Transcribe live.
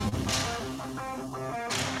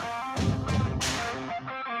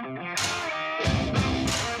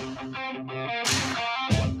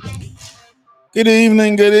Good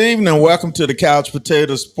evening, good evening. Welcome to the Couch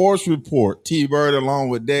Potato Sports Report. T-Bird along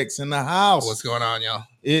with Dex in the What's house. going on, y'all?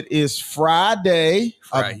 It is Friday, a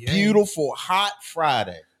Friday. beautiful hot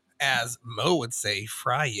Friday. As Mo would say,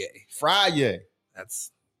 Friday. Friday.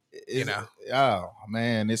 That's Is, know, oh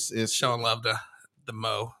man, it's showing love to the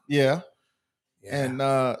Mo. Yeah. Yeah.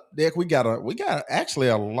 And Dick, we got actually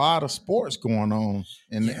a lot of sports going on,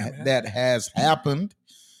 and that has happened.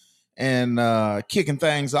 And kicking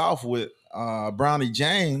things off with Bronny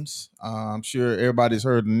James. I'm sure everybody's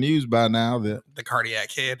heard the news by now that the cardiac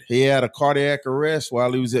kid. He had a cardiac arrest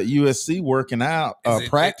while he was at USC working out,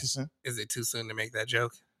 practicing. Is it too soon to make that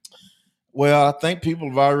joke? Well, I think people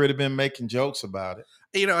have already been making jokes about it.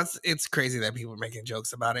 You know, it's crazy that people are making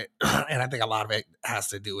jokes about it. And I think a lot of it has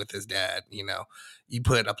to do with his dad. You know, you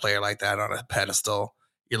put a player like that on a pedestal,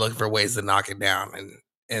 you're looking for ways to knock it down.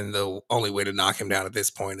 And the only way to knock him down at this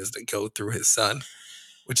point is to go through his son,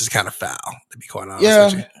 which is kind of foul, to be quite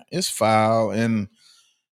honest with you. It's foul. And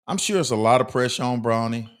I'm sure it's a lot of pressure on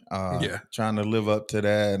Bronny trying to live up to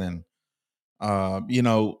that. And,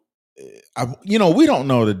 we don't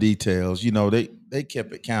know the details. You know, they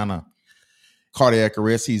kept it kind of cardiac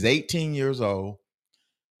arrest. He's 18 years old.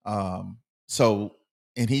 And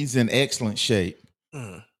he's in excellent shape.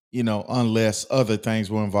 You know, unless other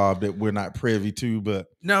things were involved that we're not privy to. But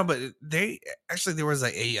no, but there was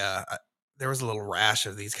there was a little rash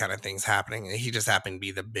of these kind of things happening, and he just happened to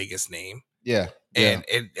be the biggest name. Yeah. And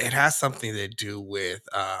it has something to do with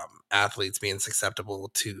athletes being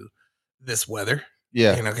susceptible to this weather.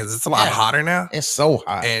 Yeah. You know, because it's a lot hotter now. It's so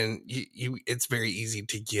hot. And it's very easy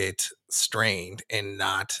to get strained and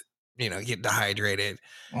not, get dehydrated.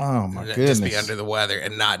 Oh, my goodness. Just be under the weather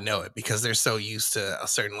and not know it because they're so used to a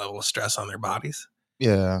certain level of stress on their bodies.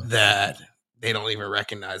 Yeah. That they don't even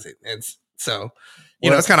recognize it. And so,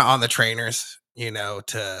 it's kind of on the trainers,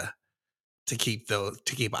 to keep an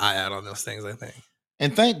eye out on those things, I think.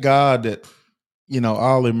 And thank God that,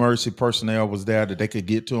 all emergency personnel was there that they could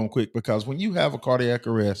get to him quick, because when you have a cardiac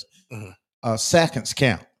arrest, seconds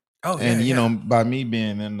count. Oh, and by me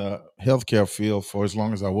being in the healthcare field for as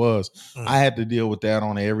long as I was, I had to deal with that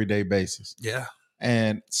on an everyday basis. Yeah.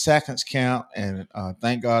 And seconds count. And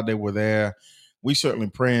thank God they were there. We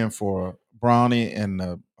certainly praying for Bronny and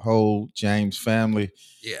the whole James family.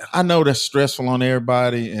 Yeah. I know that's stressful on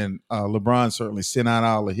everybody. And LeBron certainly sent out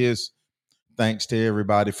all of his thanks to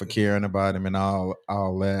everybody for caring about him and all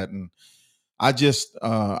that. And I just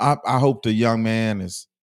I hope the young man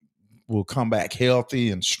will come back healthy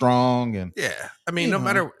and strong. And I mean, no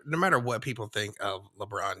matter what people think of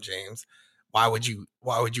LeBron James, why would you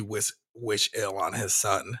wish ill on his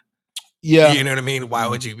son? Yeah, you know what I mean. Why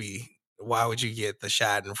would you get the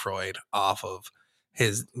Schadenfreude off of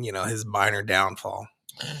his his minor downfall?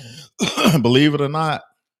 Believe it or not,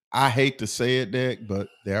 I hate to say it, Dick, but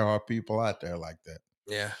there are people out there like that.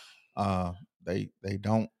 Yeah. They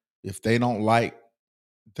don't, if they don't like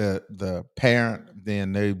the parent,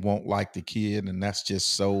 then they won't like the kid, and that's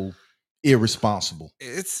just so irresponsible.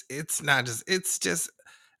 It's just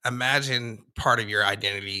imagine part of your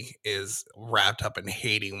identity is wrapped up in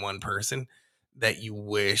hating one person that you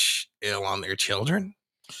wish ill on their children.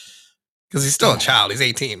 Because he's still a child. He's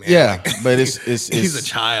 18, man. Yeah, but it's he's a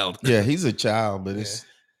child. Yeah, he's a child, but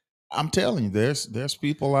I'm telling you, there's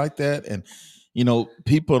people like that. And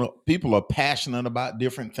people are passionate about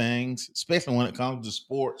different things, especially when it comes to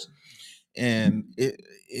sports. And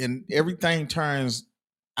everything turns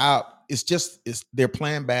out, they're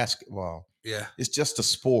playing basketball. Yeah. It's just a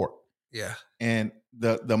sport. Yeah. And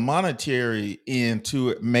the monetary end to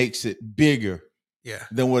it makes it bigger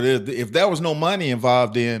than what it is. If there was no money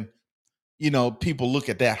involved in, people look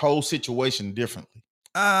at that whole situation differently.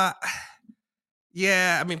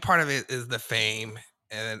 Yeah, I mean, part of it is the fame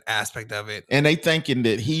and an aspect of it. And they thinking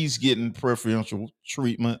that he's getting preferential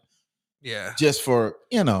treatment. Yeah. Just for,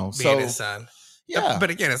 being his son. Yeah. But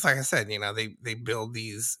again, it's like I said, they build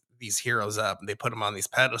these heroes up, and they put them on these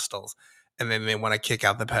pedestals, and then they want to kick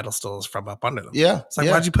out the pedestals from up under them. Yeah. It's like,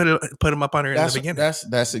 why'd you put them up under in the beginning?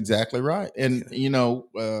 That's exactly right. And,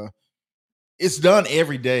 it's done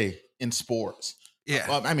every day in sports.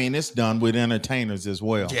 Yeah. I mean, it's done with entertainers as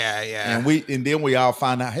well. Yeah, yeah. And then we all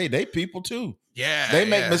find out, hey, they people too. Yeah. They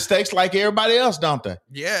make mistakes like everybody else, don't they?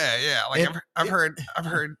 Yeah, yeah. Like I've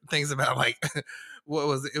heard things about, like, what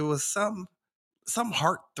was it? It was some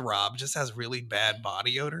heartthrob just has really bad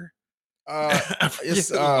body odor.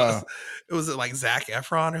 It was like Zac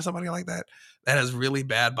Efron or somebody like that has really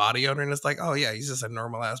bad body odor, and it's like, oh yeah, he's just a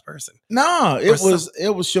normal ass person. No, it was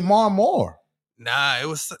Shamar Moore. Nah, it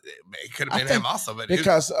could have been him also, but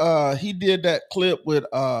because he did that clip with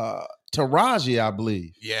Taraji, I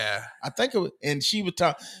believe. Yeah. I think it was, and she was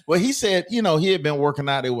talking. Well, he said, he had been working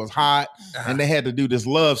out. It was hot, and they had to do this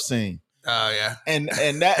love scene. Oh yeah. And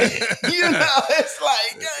that, it's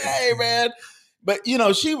like, hey man. But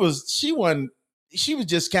she was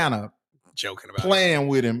just kind of joking about playing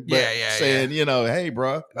with him, but saying, hey,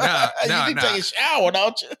 bro, you need to take a shower,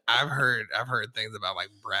 don't you? I've heard things about like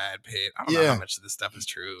Brad Pitt. I don't know how much of this stuff is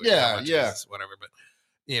true. Yeah, whatever. But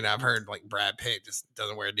I've heard like Brad Pitt just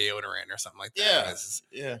doesn't wear deodorant or something like that.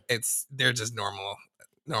 They're just normal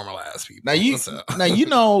ass people.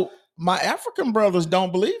 Now my African brothers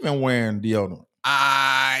don't believe in wearing deodorant.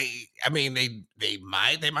 I mean, they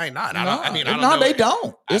might not. I don't know. They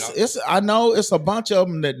don't. I know it's a bunch of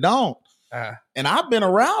them that don't. And I've been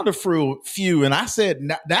around a few, and I said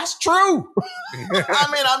that's true. I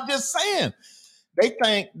mean, I'm just saying they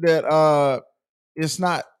think that it's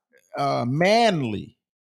not manly.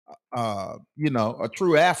 A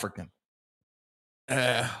true African.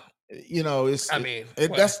 That's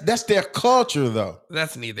their culture, though.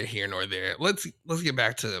 That's neither here nor there. Let's get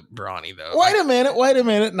back to Bronny, though. Wait a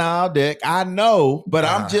minute now, Dick. I know, but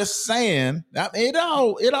I'm just saying that it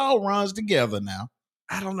all runs together now.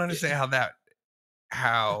 I don't understand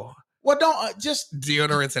how don't just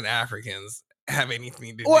deodorants and Africans have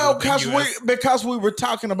anything to do. Well, because we were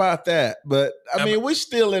talking about that, but I mean, we're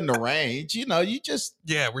still in the range. You just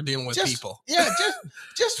we're dealing with people. Yeah,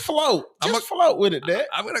 just float. Float with it, Dick.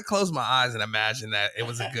 I'm gonna close my eyes and imagine that it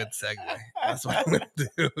was a good segue. That's what I'm gonna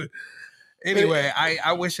do. Anyway,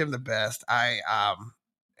 I wish him the best.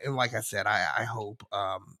 And like I said, I hope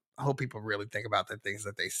people really think about the things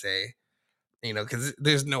that they say. Because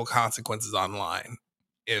there's no consequences online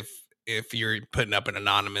if you're putting up an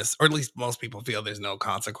anonymous, or at least most people feel there's no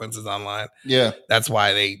consequences online. Yeah. That's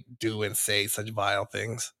why they do and say such vile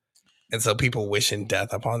things. And so people wishing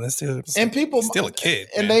death upon this dude. And people still a kid.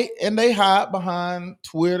 And they hide behind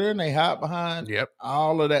Twitter, and they hide behind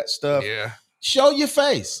all of that stuff. Yeah. Show your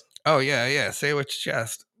face. Oh, yeah. Say it with your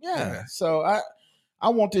chest. Yeah. So I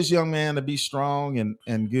want this young man to be strong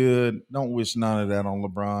and good. Don't wish none of that on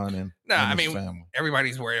LeBron and his family.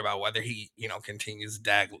 Everybody's worried about whether he, continues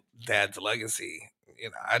dad's legacy.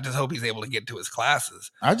 I just hope he's able to get to his classes.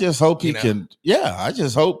 I just hope he can. Yeah, I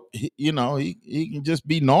just hope he can just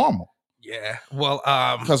be normal. Yeah. Well,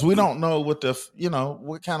 because we don't know what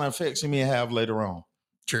what kind of effects he may have later on.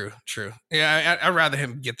 True. Yeah, I'd rather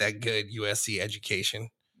him get that good USC education.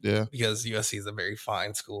 Yeah, because USC is a very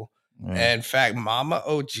fine school. Yeah. In fact, Mama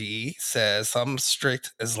OG says some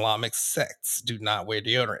strict Islamic sects do not wear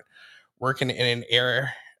deodorant. Working in an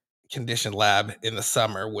air-conditioned lab in the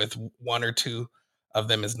summer with one or two of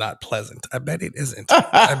them is not pleasant. I bet it isn't.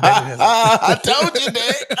 I told you,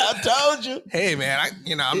 Dad. I told you. Hey, man,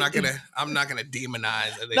 I'm not gonna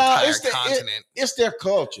demonize the entire continent. It's their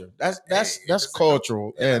culture. That's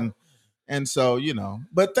cultural, and so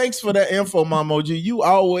But thanks for that info, Mama OG. You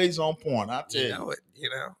always on point. I tell you.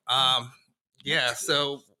 Yeah.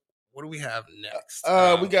 So what do we have next?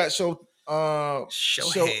 We got Shohei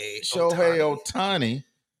Ohtani.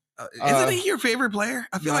 Isn't he your favorite player?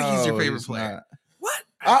 I feel like he's your favorite player. Not. What?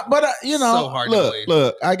 But so hard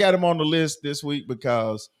look, I got him on the list this week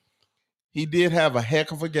because he did have a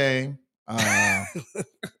heck of a game.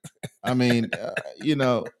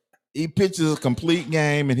 He pitches a complete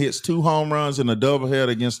game and hits 2 home runs in a doubleheader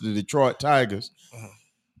against the Detroit Tigers.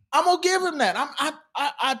 I'm gonna give him that.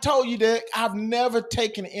 I told you that I've never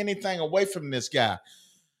taken anything away from this guy.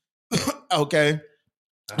 Okay,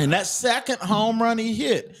 and that second home run he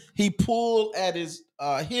hit, he pulled at his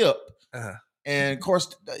hip, and of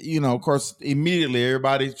course, immediately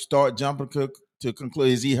everybody start jumping to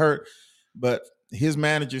conclude is he hurt, but his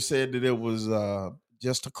manager said that it was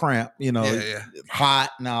just a cramp,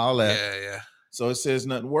 hot and all that. Yeah. So it says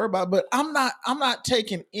nothing to worry about. But I'm not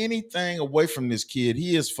taking anything away from this kid.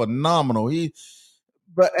 He is phenomenal.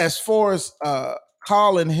 But as far as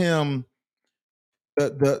calling him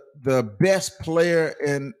the best player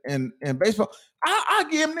in baseball, I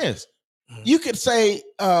give him this. Mm-hmm. You could say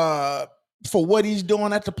for what he's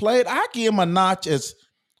doing at the plate, I give him a notch as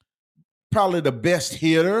probably the best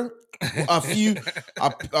hitter. A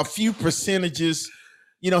few percentages.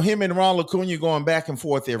 Him and Ronald Acuna going back and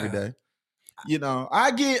forth every day.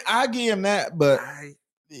 I give him that, but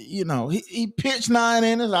he pitched 9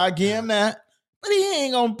 innings. I give him that, but he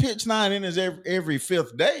ain't gonna pitch 9 innings every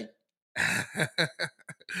 5th day.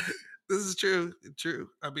 This is true.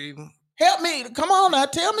 I mean, help me. Come on now,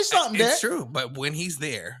 tell me something. It's true, but when he's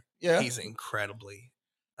there, he's incredibly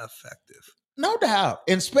effective. No doubt,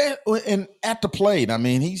 and at the plate. I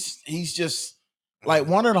mean, he's just like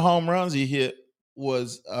one of the home runs he hit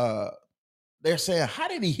was they're saying, how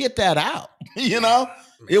did he hit that out? You know,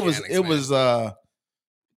 it was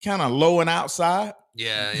kind of low and outside.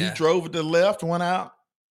 Yeah, he drove it to the left, went out.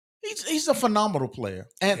 He's a phenomenal player,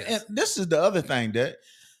 and this is the other thing that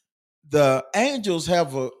the Angels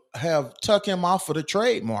have tucked him off for the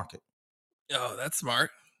trade market. Oh, that's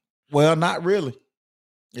smart. Well, not really.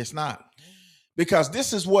 It's not, because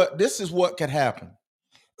this is what could happen.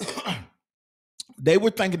 They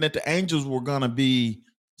were thinking that the Angels were going to be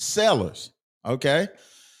sellers. Okay,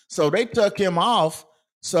 so they took him off.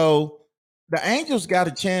 So the Angels got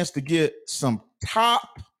a chance to get some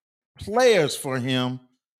top players for him,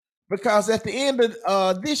 because at the end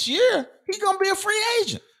of this year, he's going to be a free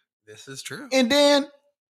agent. This is true. And then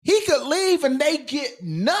he could leave and they get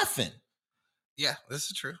nothing. Yeah, this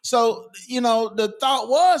is true. So, the thought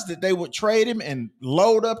was that they would trade him and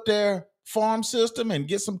load up their farm system and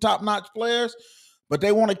get some top-notch players, but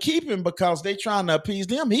they want to keep him because they're trying to appease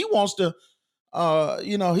them. He wants to,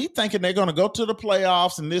 he thinking they're going to go to the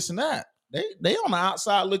playoffs and this and that. They on the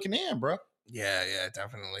outside looking in, bro. Yeah,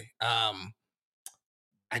 definitely.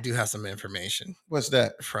 I do have some information. What's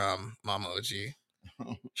that? From Mama OG.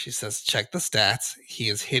 She says, check the stats. He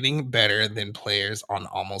is hitting better than players on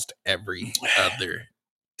almost every other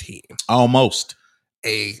team. Almost.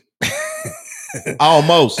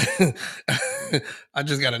 Almost. I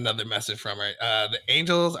just got another message from her. The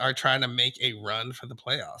Angels are trying to make a run for the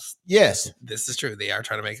playoffs. Yes. This is true. They are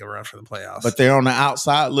trying to make a run for the playoffs. But they're on the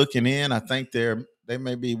outside looking in. I think they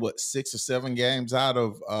may be 6 or 7 games out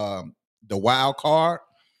of the wild card.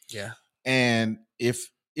 Yeah. And if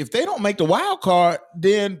they don't make the wild card,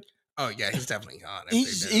 then he's definitely gone.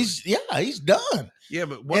 He's done. Yeah,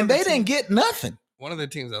 but they didn't get nothing. One of the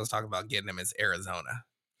teams I was talking about getting him is Arizona.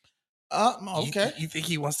 Okay. You think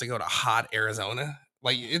he wants to go to hot Arizona?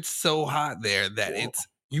 Like, it's so hot there that it's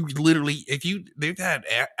you literally, they've had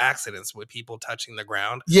accidents with people touching the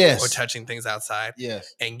ground, yes, or touching things outside,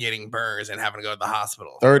 yes, and getting burns and having to go to the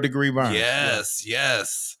hospital. 3rd-degree burns.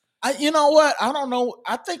 Yes. You know what? I don't know.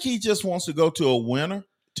 I think he just wants to go to a winter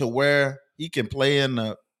to where he can play in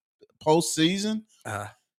the postseason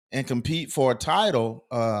and compete for a title.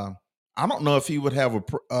 I don't know if he would have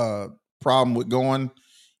a problem with going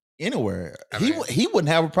anywhere. He wouldn't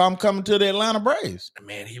have a problem coming to the Atlanta Braves.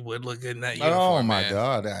 Man, he would look good in that uniform. Oh my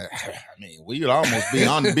God! I mean, we would almost be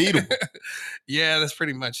unbeatable. Yeah, that's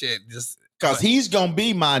pretty much it. Just because he's gonna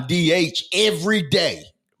be my DH every day.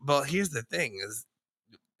 But here's the thing: is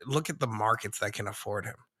look at the markets that can afford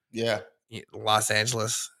him. Yeah, Los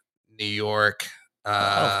Angeles, New York.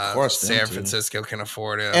 Of course, San Francisco can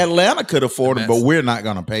afford him. Atlanta could afford him, but we're not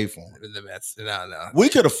going to pay for him. The Mets, no. We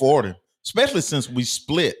could afford him, especially since we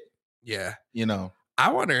split. Yeah,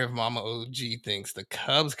 I wonder if Mama OG thinks the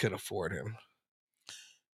Cubs could afford him.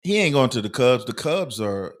 He ain't going to the Cubs. The Cubs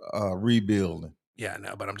are rebuilding. Yeah,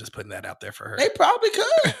 no, but I'm just putting that out there for her. They probably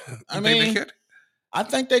could. I mean, they could? I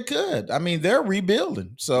think they could. I mean, they're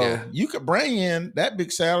rebuilding, so you could bring in that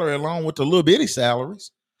big salary along with the little bitty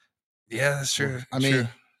salaries. Yeah, that's true.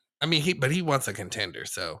 He wants a contender,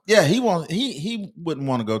 so he wouldn't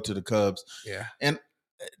want to go to the Cubs. Yeah, and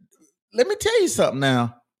let me tell you something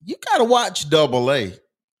now. You got to watch Double-A.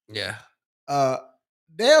 Yeah,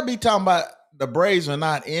 they'll be talking about the Braves are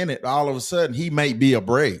not in it. All of a sudden, he may be a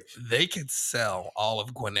Brave. They could sell all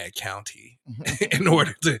of Gwinnett County in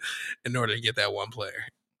order to get that one player.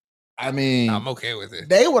 I mean, I'm okay with it.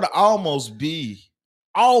 They would almost be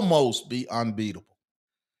unbeatable.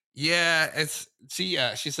 Yeah, she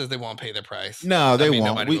says they won't pay the price. No, they won't.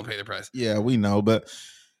 Nobody will pay the price. Yeah, we know, but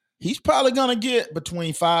he's probably gonna get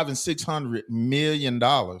between $500 and $600 million.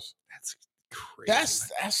 That's crazy.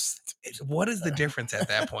 That's what is the difference at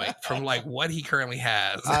that point from like what he currently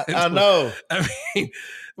has? I know. I mean,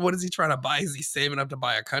 what is he trying to buy? Is he saving up to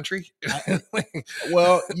buy a country?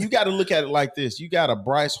 Well, you got to look at it like this. You got a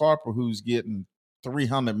Bryce Harper who's getting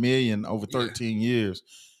 $300 million over 13 years.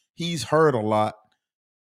 He's hurt a lot.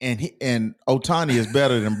 And Ohtani is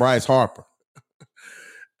better than Bryce Harper.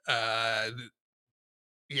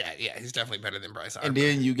 He's definitely better than Bryce Harper. And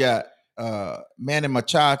then you got Manny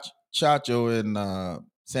Machado in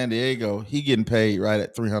San Diego. He getting paid right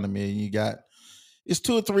at $300 million. You got it's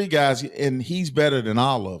 2 or 3 guys, and he's better than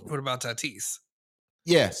all of them. What about Tatis?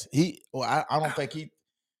 Yes, I don't think he.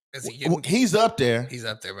 Is he he's up there. He's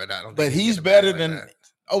up there, but I don't. But he's better than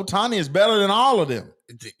Ohtani is better than all of them.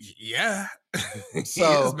 Yeah. He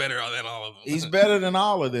is better than all of them. He's better than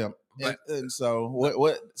all of them. But, and so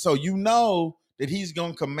what so that he's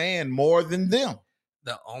gonna command more than them.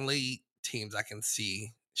 The only teams I can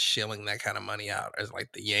see shilling that kind of money out is like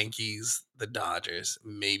the Yankees, the Dodgers,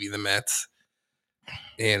 maybe the Mets.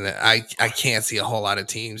 And I can't see a whole lot of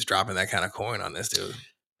teams dropping that kind of coin on this dude.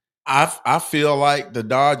 I feel like the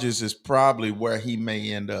Dodgers is probably where he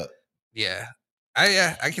may end up. Yeah.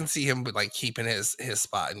 I can see him like keeping his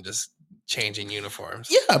spot and just changing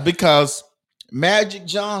uniforms. Yeah, because Magic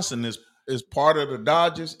Johnson is part of the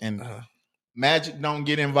Dodgers, and Magic don't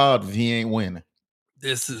get involved if he ain't winning.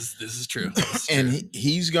 This is true. And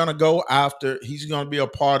he's gonna go after. He's gonna be a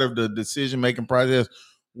part of the decision making process.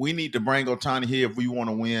 We need to bring Ohtani here if we want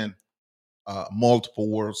to win multiple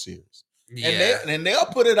World Series. Yeah, and they'll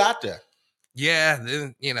put it out there. Yeah,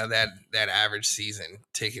 then that average season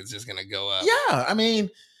ticket's just gonna go up. Yeah, I mean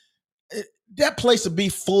that place will be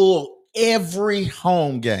full every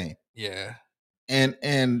home game. Yeah, and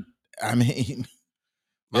I mean,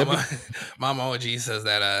 Mama OG says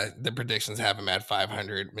that the predictions have him at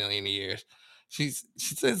 500 million a year. She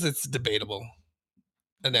says it's debatable.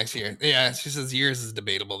 The next year, yeah, she says years is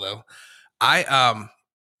debatable though. I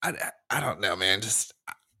don't know, man. Just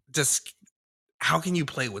how can you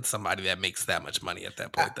play with somebody that makes that much money at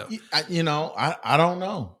that point, though? I don't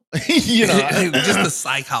know. Just the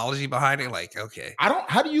psychology behind it. Like, okay,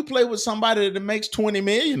 how do you play with somebody that makes $20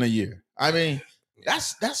 million a year? I mean,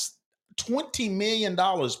 that's $20 million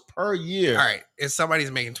per year. All right, if somebody's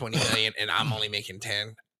making 20 million and I'm only making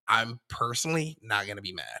 10, I'm personally not gonna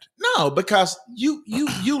be mad. No, because you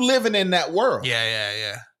living in that world.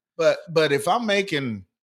 Yeah. But if I'm making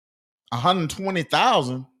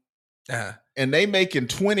 120,000. And they making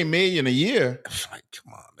 20 million a year. Like,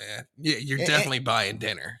 come on, man. Yeah, you're definitely buying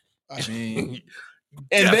dinner. I mean,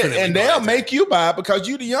 and they'll make you buy it because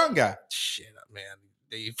you the young guy. Shit, man.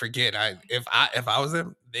 They forget. If I was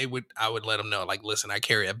them, I would let them know. Like, listen, I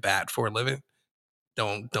carry a bat for a living.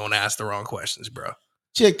 Don't ask the wrong questions, bro.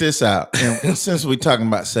 Check this out. And since we're talking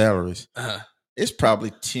about salaries, it's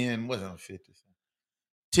probably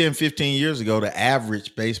 10, 15 years ago, the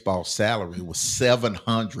average baseball salary was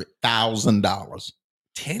 $700,000.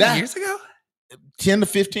 10 years ago? 10 to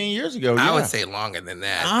 15 years ago. I would say longer than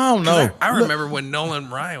that. I don't know. I remember when Nolan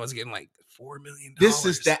Ryan was getting like $4 million. This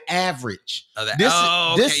is the average.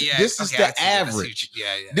 This is the average.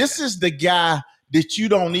 This is the guy that you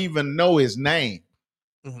don't even know his name.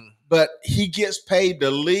 Mm-hmm. But he gets paid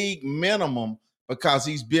the league minimum because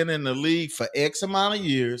he's been in the league for X amount of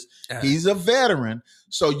years. He's a veteran.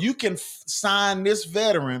 So you can sign this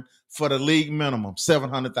veteran for the league minimum,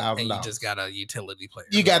 $700,000. And you just got a utility player.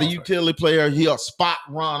 You got a utility player. He's a spot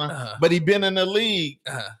runner, but he's been in the league,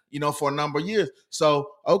 for a number of years. So,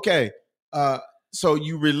 okay. So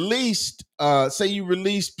you released, say you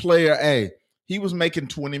released player A. He was making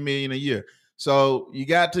 $20 million a year. So you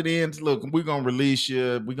got to the end. Look, we're going to release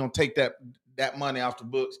you. We're going to take that money off the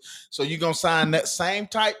books. So you're going to sign that same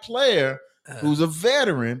type player who's a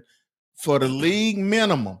veteran for the league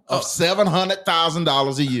minimum of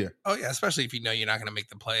 $700,000 a year. Oh, yeah, especially if you know you're not going to make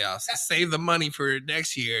the playoffs. Save the money for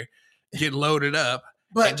next year, get loaded up,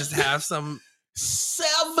 and just have some.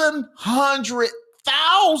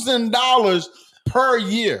 $700,000 per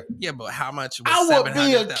year. Yeah, but how much was I would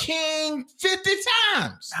be a king 50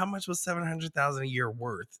 times. How much was $700,000 a year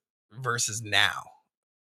worth versus now?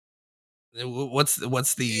 What's the?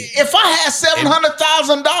 If I had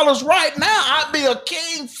 $700,000 right now, I'd be a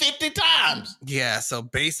king 50 times. Yeah. So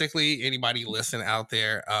basically, anybody listening out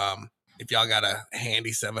there, if y'all got a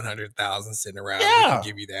handy 700,000 sitting around, we can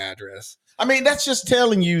give you the address. I mean, that's just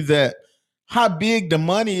telling you that how big the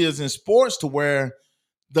money is in sports, to where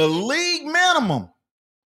the league minimum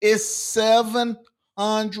is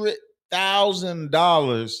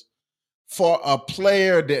 $700,000 for a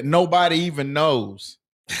player that nobody even knows.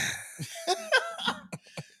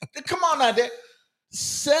 Come on now,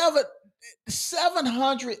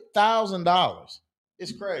 $700,000.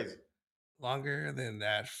 It's crazy. Longer than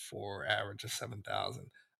that for average of 7,000.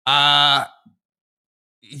 I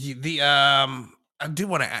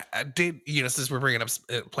did since we're bringing up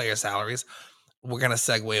player salaries, we're gonna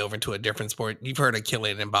segue over into a different sport. You've heard of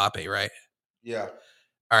Kylian Mbappe, right? Yeah.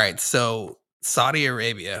 All right. So Saudi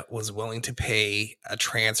Arabia was willing to pay a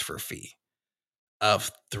transfer fee of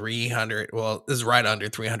this is right under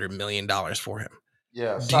 $300 million for him.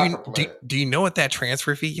 Yeah. Do you know what that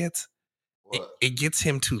transfer fee gets? What? It gets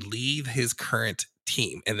him to leave his current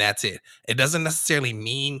team, and that's it. It doesn't necessarily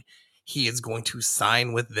mean he is going to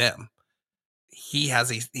sign with them. He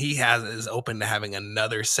is open to having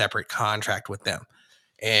another separate contract with them,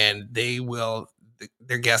 and they're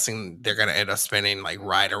guessing they're going to end up spending like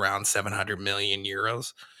right around 700 million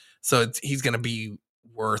euros. So he's going to be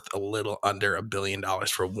worth a little under $1 billion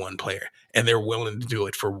for one player, and they're willing to do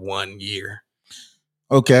it for 1 year.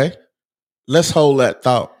 Okay, let's hold that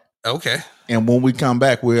thought. Okay. And when we come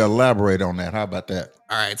back, we'll elaborate on that. How about that?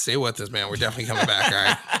 All right, stay with us, man. We're definitely coming back. All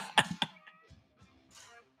right.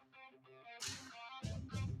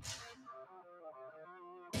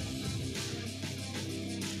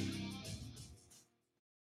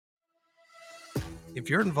 If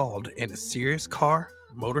you're involved in a serious car,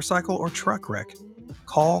 motorcycle, or truck wreck,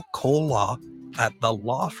 call Cole Law at the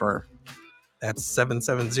law firm. That's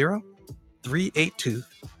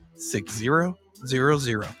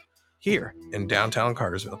 770-382-6000 here in downtown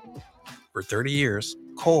Cartersville. For 30 years,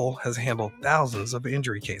 Cole has handled thousands of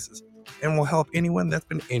injury cases and will help anyone that's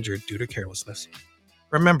been injured due to carelessness.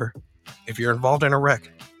 Remember, if you're involved in a wreck,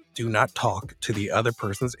 do not talk to the other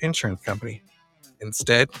person's insurance company.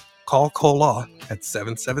 Instead, call Cole Law at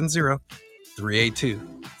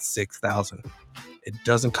 770-382-6000. It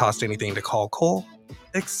doesn't cost anything to call Cole,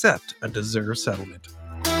 except a deserved settlement.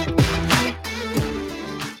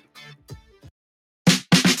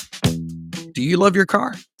 Do you love your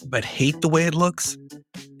car, but hate the way it looks?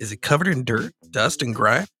 Is it covered in dirt, dust, and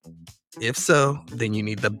grime? If so, then you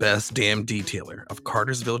need the best damn detailer of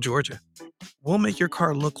Cartersville, Georgia. We'll make your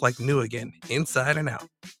car look like new again, inside and out.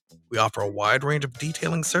 We offer a wide range of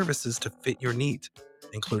detailing services to fit your needs,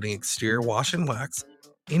 including exterior wash and wax,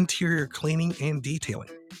 interior cleaning and detailing,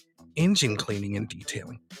 engine cleaning and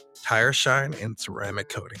detailing, tire shine, and ceramic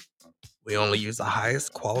coating. We only use the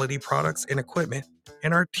highest quality products and equipment,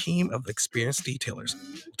 and our team of experienced detailers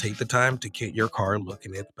will take the time to get your car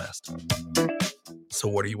looking its best. So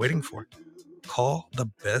what are you waiting for? Call the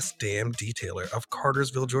best damn detailer of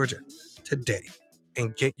Cartersville, Georgia today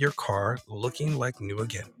and get your car looking like new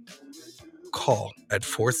again. Call at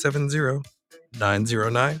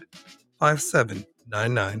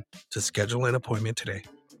 470-909-5799 to schedule an appointment today.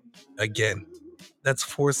 Again, that's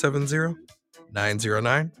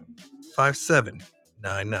 470-909-5799.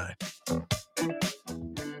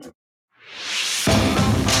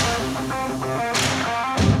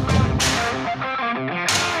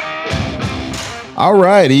 All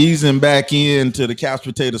right, easing back into the Couch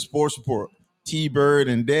Potato Sports Report. T-Bird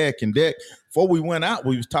and Deck. Before we went out,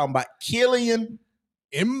 we was talking about Kylian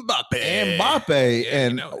Mbappe. Yeah,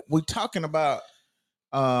 and we're talking about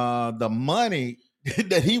the money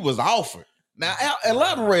that he was offered. Now,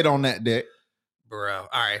 elaborate on that, Deck. Bro.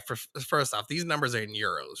 All right. First off, these numbers are in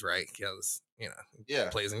euros, right? Because, he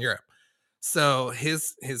plays in Europe. So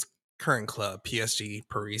his current club, PSG,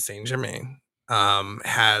 Paris Saint-Germain,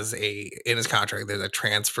 has in his contract, there's a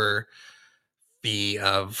transfer fee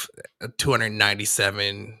of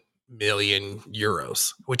 297 million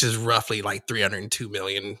euros, which is roughly like $302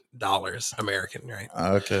 million American, right?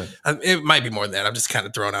 Okay. It might be more than that. I'm just kind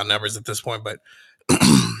of throwing out numbers at this point, but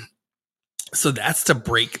so that's to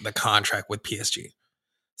break the contract with PSG.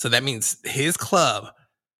 So that means his club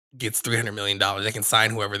gets $300 million. They can sign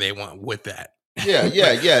whoever they want with that. Yeah.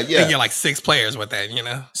 They get like 6 players with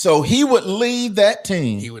that, So he would leave that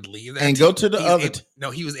team. He would leave that and team. Go to the other team. No,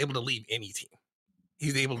 he was able to leave any team. He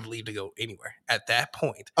was able to leave to go anywhere. At that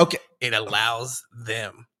point, okay, it allows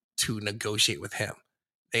them to negotiate with him.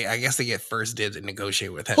 I guess they get first dibs and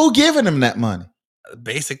negotiate with him. Who giving him that money?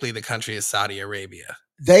 Basically, the country is Saudi Arabia.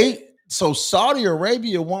 So Saudi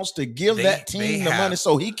Arabia wants to give that team the money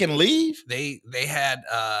so he can leave? They had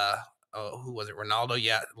who was it? Ronaldo,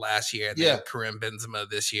 last year. They had Karim Benzema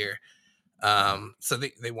this year. So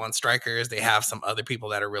they want strikers. They have some other people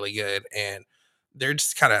that are really good, and they're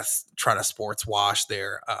just kind of trying to sports wash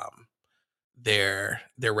their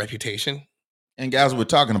reputation. And guys, we're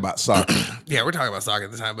talking about soccer. Yeah, we're talking about soccer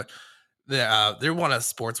at the time, but they want to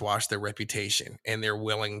sports wash their reputation, and they're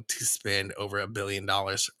willing to spend over $1 billion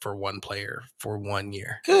for one player for 1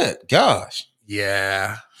 year. Good gosh.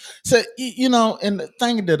 Yeah. So, and the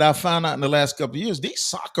thing that I found out in the last couple of years, these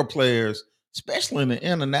soccer players, especially in the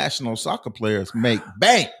international soccer players, make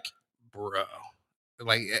bank. Bro.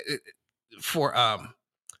 Like for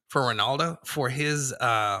Ronaldo, for his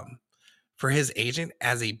agent,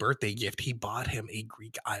 as a birthday gift, he bought him a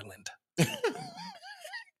Greek island.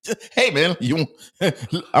 Hey man,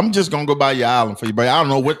 I'm just gonna go buy your island for you, but I don't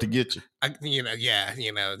know what to get you.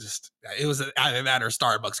 Just it was either that or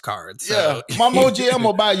Starbucks cards. So. Yeah, Mama OG, I'm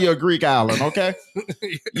gonna buy you a Greek island, okay?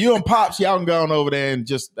 You and Pops, y'all can go on over there and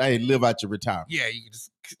just live out your retirement. Yeah, you can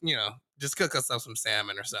just cook us up some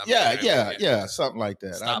salmon or something. Yeah, something like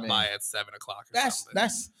that. Stop by at 7:00 or something.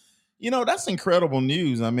 That's incredible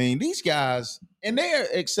news. I mean, these guys, and they're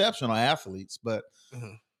exceptional athletes, but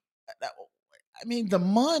I mean, the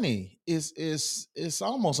money is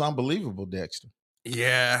almost unbelievable, Dexter.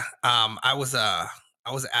 Yeah. I was at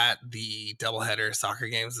the doubleheader soccer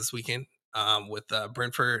games this weekend with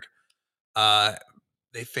Brentford.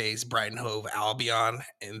 they faced Brighton Hove Albion,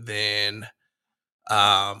 and then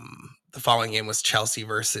the following game was Chelsea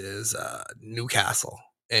versus Newcastle.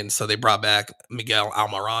 And so they brought back Miguel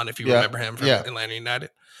Almiron, if you remember him from Atlanta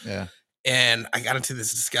United. Yeah. And I got into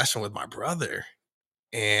this discussion with my brother,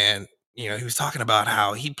 and he was talking about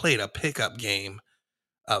how he played a pickup game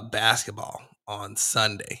of basketball on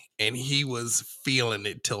Sunday, and he was feeling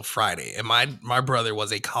it till Friday. And my brother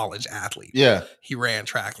was a college athlete. Yeah, he ran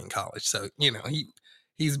track in college, so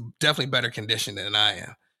he's definitely better conditioned than I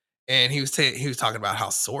am. And he was talking about how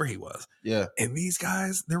sore he was. Yeah. And these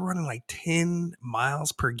guys, they're running like 10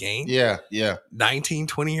 miles per game. Yeah, yeah. 19,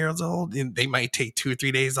 20 years old. And they might take 2 or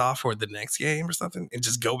 3 days off for the next game or something and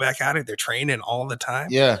just go back at it. They're training all the time.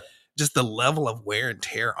 Yeah. Just the level of wear and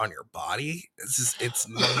tear on your body, it's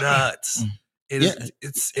nuts.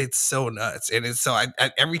 It's so nuts. And it's so I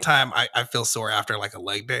every time I feel sore after like a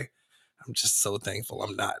leg day, I'm just so thankful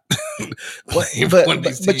I'm not. But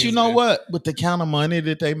you know what? With the kind of money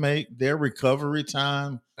that they make, their recovery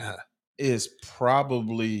time is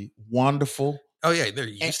probably wonderful. Oh yeah, they're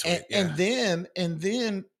used to it. Yeah. And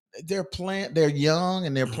then they're young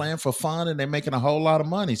and they're playing for fun and they're making a whole lot of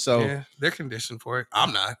money. So yeah, they're conditioned for it.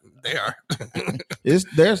 I'm not. They are.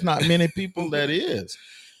 There's not many people that is.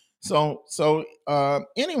 So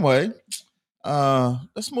anyway,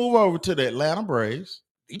 let's move over to the Atlanta Braves.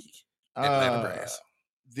 Atlanta Braves.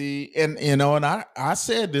 And I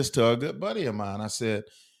said this to a good buddy of mine. I said,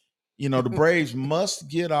 the Braves must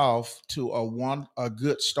get off to a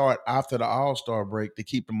good start after the All-Star break to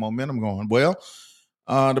keep the momentum going. Well,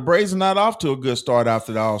 the Braves are not off to a good start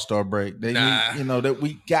after the All-Star break. They need, that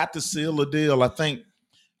we got to seal the deal. I think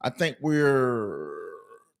we're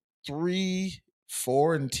 3,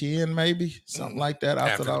 4, and 10, maybe something like that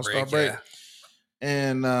after the All-Star break. Yeah.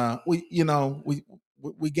 And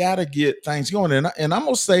we got to get things going. And I'm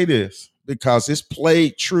going to say this because it's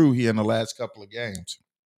played true here in the last couple of games.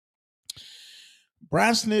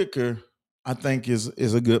 Brian Snitker, I think,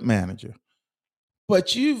 is a good manager.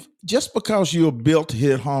 But just because you're built to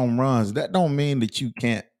hit home runs, that don't mean that you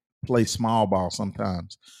can't play small ball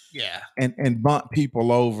sometimes. Yeah. And bunt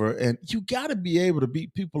people over. And you got to be able to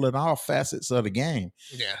beat people in all facets of the game.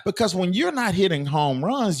 Yeah. Because when you're not hitting home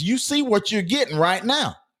runs, you see what you're getting right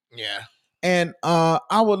now. Yeah. And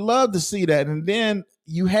I would love to see that. And then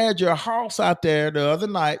you had your house out there the other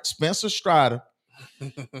night, Spencer Strider. My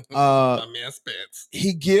man Spence.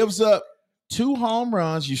 He gives up 2 home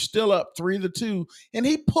runs. You're still up 3-2, and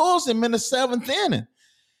he pulls him in the 7th inning.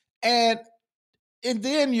 And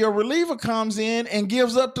then your reliever comes in and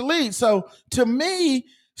gives up the lead. So to me,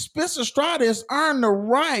 Spencer Strider has earned the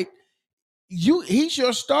right. He's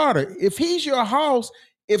your starter. If he's your house,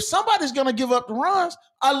 if somebody's going to give up the runs,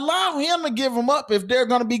 allow him to give them up if they're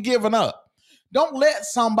going to be given up. Don't let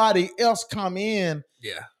somebody else come in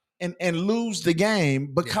and lose the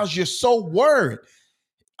game because you're so worried.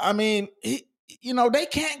 I mean, they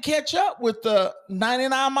can't catch up with the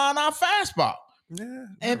 99-mile-an-hour fastball. Yeah,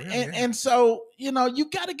 and so, you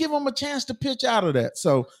got to give them a chance to pitch out of that.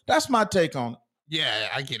 So that's my take on it. Yeah,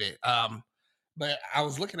 I get it. But I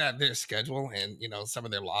was looking at their schedule and, some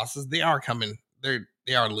of their losses. They are coming.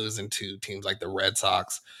 They are losing to teams like the Red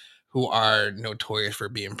Sox, who are notorious for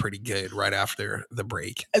being pretty good right after the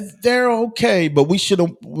break. They're okay, but we should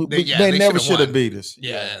have. They never should have beat us.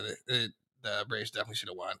 Yeah, the Braves definitely should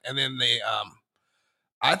have won. And then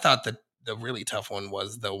I thought that the really tough one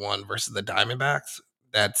was the one versus the Diamondbacks,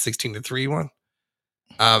 that 16-3 one.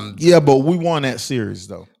 Yeah, but we won that series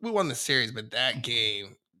though. We won the series, but that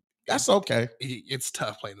game. That's okay. It's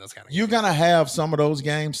tough playing those kind of games. You're going to have some of those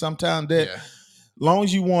games sometime that long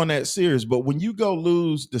as you won that series. But when you go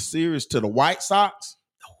lose the series to the White Sox,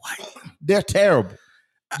 they're terrible.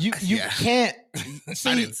 You can't. See,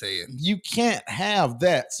 I didn't say it. You can't have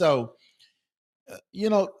that. So,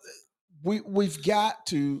 we've got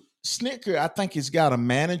to. Snitker, I think, has got to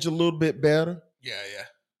manage a little bit better.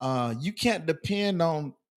 Yeah. You can't depend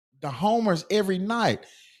on the homers every night.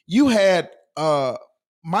 You had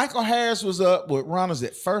Michael Harris was up with runners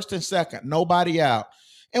at first and second, nobody out.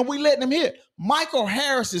 And we let him hit. Michael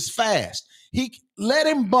Harris is fast. He let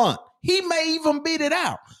him bunt. He may even beat it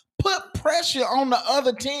out. Put pressure on the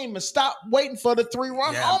other team and stop waiting for the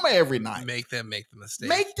 3-run homer every night. Make them make the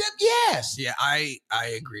mistake. Yes. Yeah, I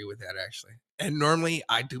agree with that actually. And normally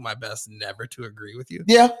I do my best never to agree with you.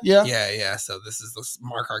 Yeah. So let's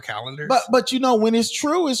mark our calendars. But when it's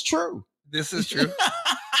true, it's true. This is true.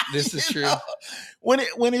 This is true. When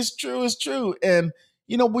it's true, it's true. And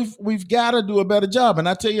we've got to do a better job. And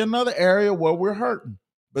I tell you another area where we're hurting.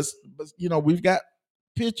 But we've got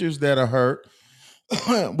pitchers that are hurt.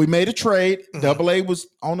 we made a trade. Double A was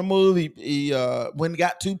on the move. He went and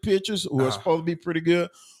got 2 pitchers who are supposed to be pretty good.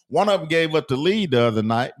 One of them gave up the lead the other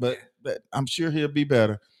night, but I'm sure he'll be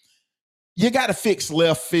better. You got to fix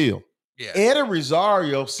left field. Yeah. Eddie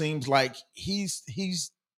Rosario seems like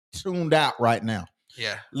he's tuned out right now.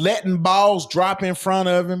 Yeah. Letting balls drop in front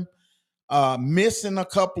of him, missing a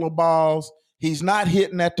couple of balls. He's not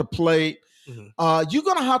hitting at the plate. Mm-hmm. You're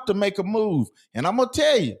going to have to make a move. And I'm going to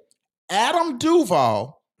tell you, Adam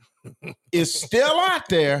Duvall is still out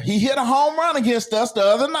there. He hit a home run against us the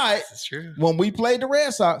other night when we played the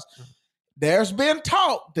Red Sox. There's been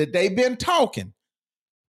talk that they've been talking.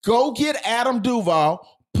 Go get Adam Duvall,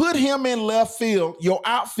 put him in left field. Your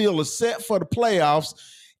outfield is set for the playoffs,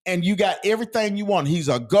 and you got everything you want. He's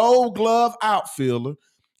a Gold Glove outfielder.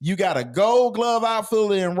 You got a Gold Glove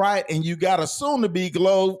outfielder in right, and you got a soon-to-be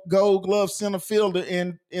Gold Glove center fielder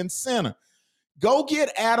in center. Go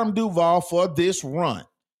get Adam Duvall for this run.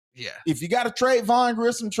 Yeah. If you got to trade Vaughn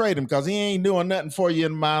Grissom, trade him because he ain't doing nothing for you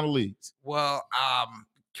in the minor leagues. Well,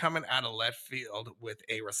 coming out of left field with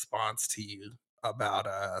a response to you about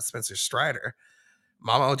Spencer Strider,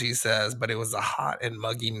 Mama OG says, but it was a hot and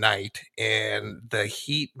muggy night, and the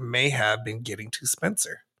heat may have been getting to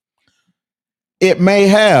Spencer. It may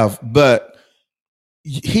have, but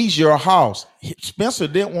he's your house. Spencer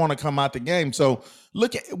didn't want to come out the game. So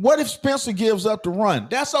look at what if Spencer gives up the run?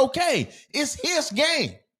 That's okay. It's his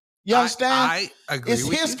game. You understand? I agree. It's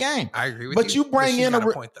his game. I agree with but you bring in a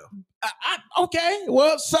point though. Okay,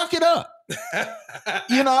 well, suck it up.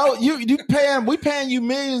 You know, we paying you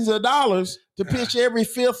millions of dollars to pitch every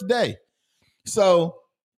 5th day. So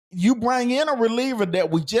you bring in a reliever that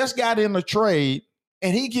we just got in a trade,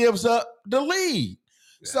 and he gives up the lead.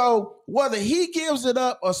 Yeah. So whether he gives it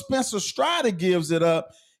up or Spencer Strider gives it up,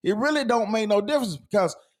 it really don't make no difference,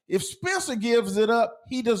 because if Spencer gives it up,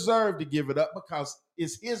 he deserved to give it up because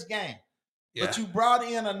it's his game. Yeah. But you brought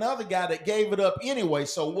in another guy that gave it up anyway.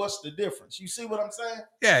 So what's the difference? You see what I'm saying?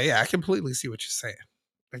 Yeah, I completely see what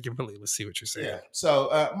you're saying. Yeah.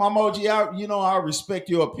 So, Mama OG, I respect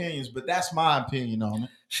your opinions, but that's my opinion on it.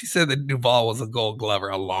 She said that Duvall was a Gold Glover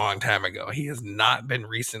a long time ago. He has not been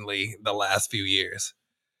recently the last few years.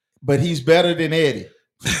 But he's better than Eddie.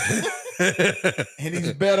 And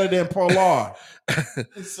he's better than Pollard.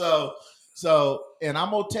 So, and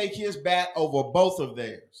I'm going to take his bat over both of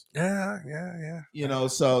theirs. Yeah.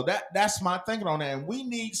 So that's my thinking on that. And we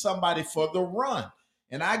need somebody for the run.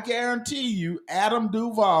 And I guarantee you, Adam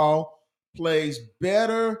Duvall plays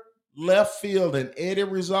better left field than Eddie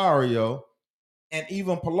Rosario and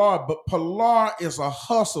even Pollard. But Pollard is a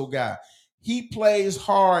hustle guy. He plays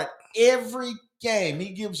hard every game. He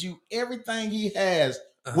gives you everything he has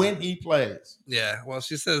when he plays. Yeah. Well,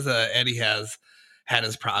 she says Eddie has had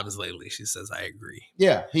his problems lately. She says, I agree.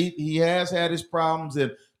 Yeah, he has had his problems,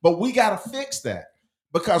 but we got to fix that,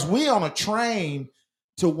 because we on a train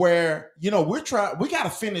to where, we got to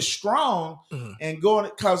finish strong and going,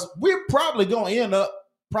 because we're probably going to end up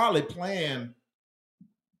playing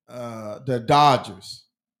the Dodgers.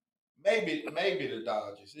 Maybe the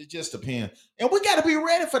Dodgers. It just depends. And we got to be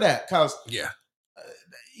ready for that, because, we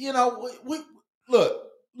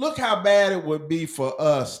look how bad it would be for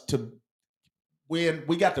us to when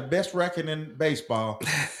we got the best record in baseball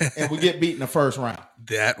and we get beat in the first round.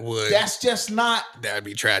 That's just not. That'd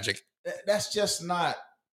be tragic. That's just not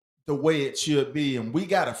the way it should be. And we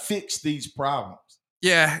got to fix these problems.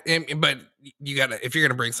 Yeah. But you got to, if you're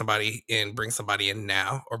going to bring somebody in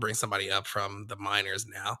now, or bring somebody up from the minors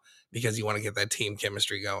now, because you want to get that team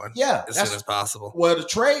chemistry going as soon as possible. Well, the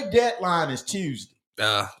trade deadline is Tuesday.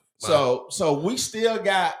 So we still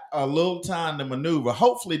got a little time to maneuver.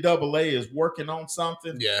 Hopefully Double A is working on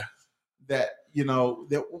something. Yeah. But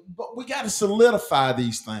we got to solidify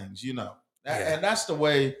these things, and that's the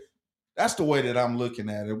way that I'm looking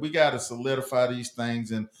at it. We got to solidify these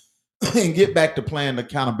things and get back to playing the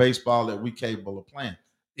kind of baseball that we're capable of playing.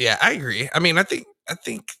 Yeah, I agree. I mean, I think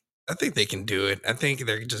they can do it. I think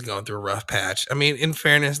they're just going through a rough patch. I mean, in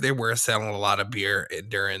fairness, they were selling a lot of beer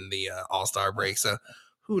during the All-Star break, so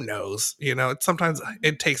who knows? Sometimes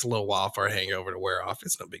it takes a little while for a hangover to wear off.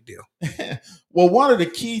 It's no big deal. Well, one of the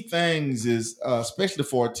key things is, especially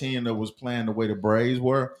for a team that was playing the way the Braves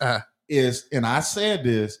were, is, and I said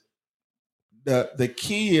this, the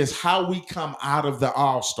key is how we come out of the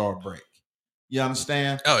All-Star break. You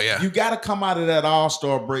understand? Oh, yeah. You got to come out of that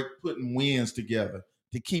All-Star break putting wins together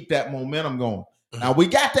to keep that momentum going. Mm-hmm. Now, we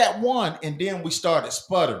got that one, and then we started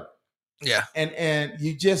sputtering. Yeah. And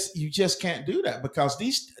you just can't do that, because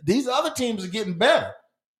these other teams are getting better.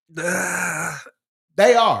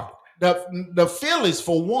 They are. The Phillies,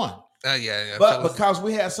 for one. Yeah. But Phillies, because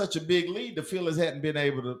we had such a big lead, the Phillies hadn't been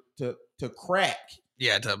able to crack.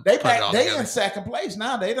 Yeah, they in second place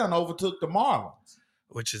now. They done overtook the Marlins,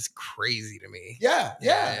 which is crazy to me. Yeah.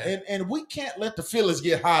 And we can't let the Phillies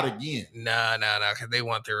get hot again. No, because they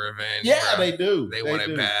want their revenge. Yeah, bro. They do. They want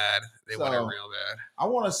it bad. They want it real bad. I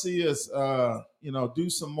want to see us, do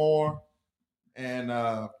some more, and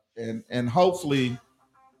hopefully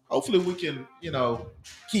we can,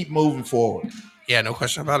 keep moving forward. Yeah, no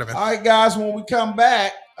question about it, man. All right, guys. When we come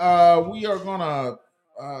back, we are gonna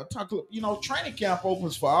talk. Training camp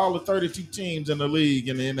opens for all the 32 teams in the league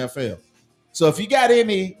in the NFL. So if you got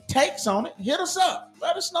any takes on it, hit us up.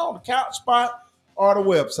 Let us know on the Couch Spot or the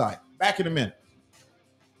website. Back in a minute.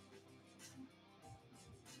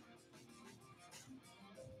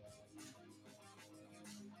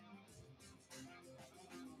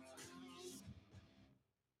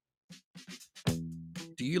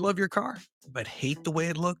 Do you love your car, but hate the way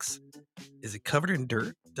it looks? Is it covered in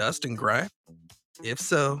dirt, dust, and grime? If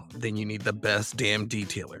so, then you need the best damn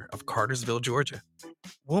detailer of Cartersville, Georgia.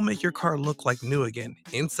 We'll make your car look like new again,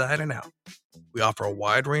 inside and out. We offer a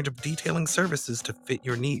wide range of detailing services to fit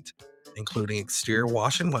your needs, including exterior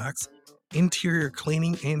wash and wax, interior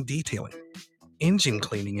cleaning and detailing, engine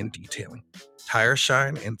cleaning and detailing, tire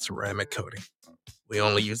shine, and ceramic coating. We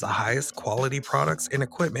only use the highest quality products and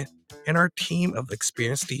equipment, and our team of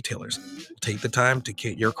experienced detailers will take the time to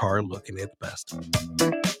get your car looking its best.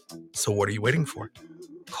 So what are you waiting for?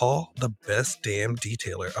 Call the best damn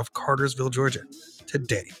detailer of Cartersville, Georgia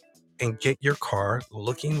today and get your car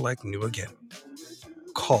looking like new again.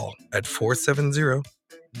 Call at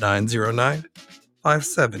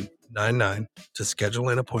 470-909-5799 to schedule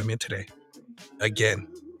an appointment today. Again,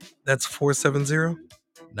 that's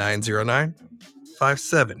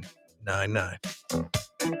 470-909-5799.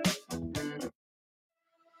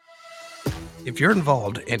 If you're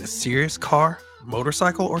involved in a serious car,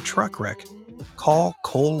 motorcycle, or truck wreck, call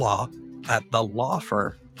Cole Law at The Law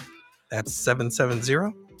Firm. That's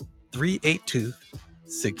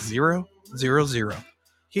 770-382-6000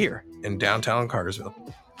 here in downtown Cartersville.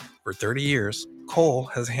 For 30 years, Cole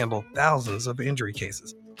has handled thousands of injury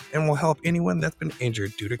cases and will help anyone that's been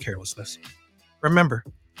injured due to carelessness. Remember,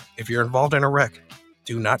 if you're involved in a wreck,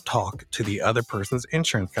 do not talk to the other person's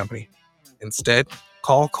insurance company. Instead,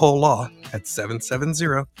 call Cole Law at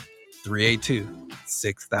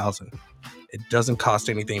 770-382-6000. It doesn't cost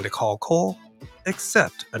anything to call Cole,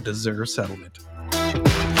 except a deserved settlement.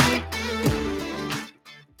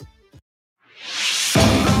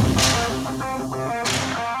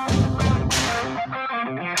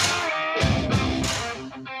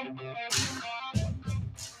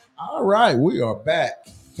 All right, we are back.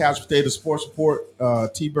 Couch Potato Sports Report,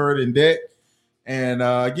 T-Bird and Deck. And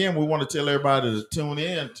again, we want to tell everybody to tune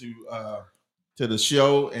in to the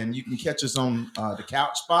show, and you can catch us on the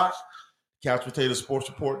Couch Spot,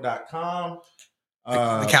 couchpotatosportsreport.com.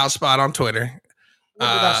 The Couch Spot on Twitter. What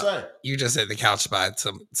did I say? You just said the Couch Spot.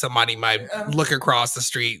 Somebody might look across the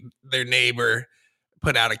street, their neighbor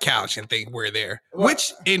put out a couch and think we're there,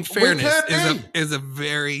 which, in fairness, is a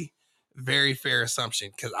very, very fair assumption,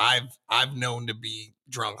 because I've known to be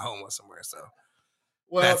drunk homeless somewhere. So,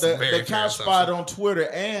 well, the Couch Spot on Twitter,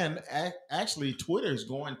 and actually Twitter is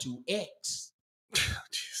going to X.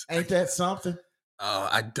 Ain't that something? Oh,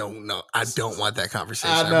 I don't know. I don't want that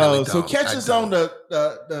conversation. I know. Really, so catch us on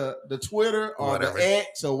the Twitter or whatever. The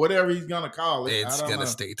X or whatever he's gonna call it. It's gonna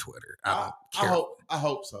stay Twitter. I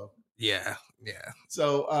hope so. Yeah.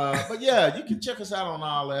 So, but yeah, you can check us out on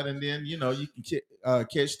all that, and then you can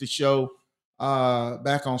catch the show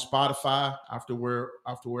back on Spotify after we're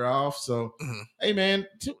off. So, Hey man,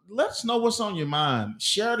 let us know what's on your mind.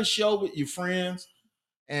 Share the show with your friends.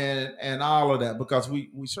 And all of that, because we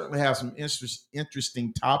certainly have some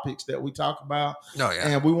interesting topics that we talk about. Oh yeah,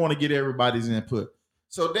 and we want to get everybody's input.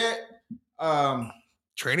 So that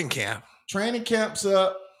training camp's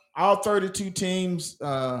up. All 32 teams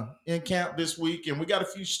in camp this week, and we got a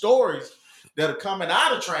few stories that are coming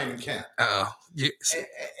out of training camp.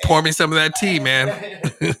 Pour me some of that tea, man.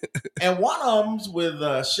 And one of them's with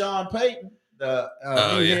Sean Payton, the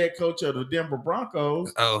new head coach of the Denver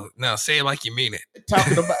Broncos. Oh, now say it like you mean it.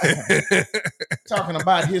 Talking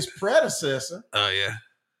about his predecessor. Oh yeah,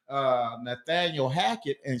 Nathaniel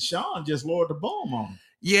Hackett, and Sean just lowered the boom on him.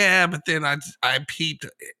 Yeah, but then I peeped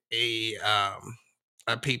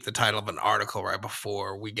I peeped the title of an article right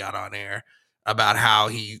before we got on air about how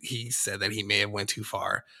he said that he may have went too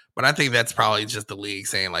far. But I think that's probably just the league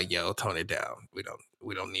saying like, "Yo, tone it down. We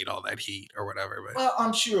don't need all that heat or whatever." But well,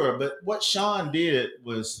 I'm sure. But what Sean did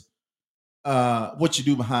was what you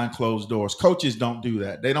do behind closed doors. Coaches don't do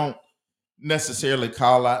that. They don't necessarily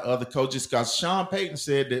call out other coaches because Sean Payton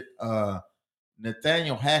said that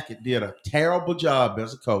Nathaniel Hackett did a terrible job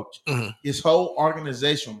as a coach. Mm-hmm. His whole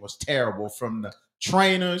organization was terrible, from the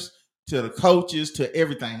trainers to the coaches to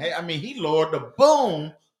everything. Hey, I mean, he lowered the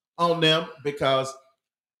boom on them because,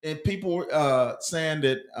 and people were saying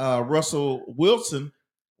that Russell Wilson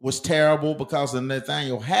was terrible because of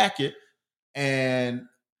Nathaniel Hackett. And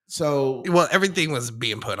so, well, everything was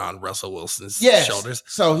being put on Russell Wilson's shoulders.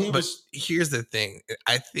 So here's the thing.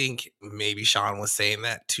 I think maybe Sean was saying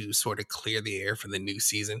that to sort of clear the air for the new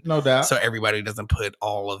season. No doubt. So everybody doesn't put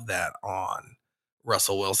all of that on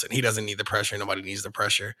Russell Wilson. He doesn't need the pressure. Nobody needs the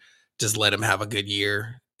pressure. Just let him have a good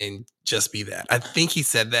year and just be that. I think he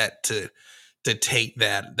said that to take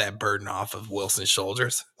that burden off of Wilson's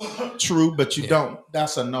shoulders. True, but you don't.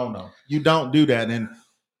 That's a no. You don't do that. And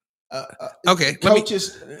okay,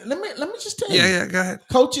 coaches. Let me just tell you. Yeah, go ahead.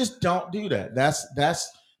 Coaches don't do that.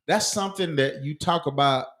 That's something that you talk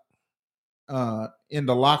about in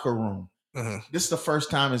the locker room. Mm-hmm. This is the first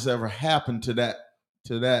time it's ever happened to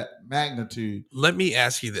that magnitude. Let me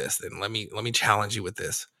ask you this then. Let me challenge you with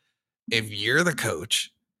this. If you're the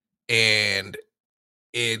coach and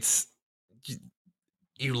it's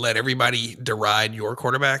you let everybody deride your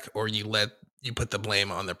quarterback, or you put the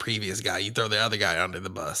blame on the previous guy, you throw the other guy under the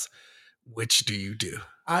bus, which do you do?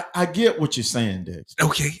 I get what you're saying, Dix.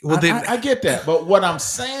 Okay, well then I get that, but what I'm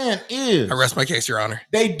saying is, I rest my case, Your Honor.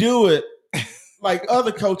 They do it like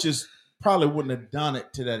other coaches probably wouldn't have done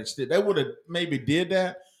it to that extent. They would have maybe did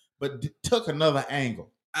that, but took another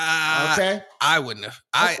angle. Okay, I wouldn't have.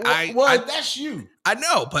 That's you. I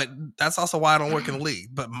know, but that's also why I don't work in the league.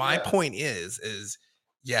 But my point is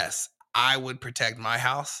yes, I would protect my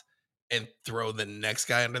house and throw the next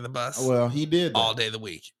guy under the bus. Well, he did that all day of the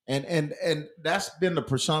week, and that's been the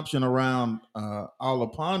presumption around all the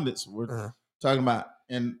pundits. We're talking about,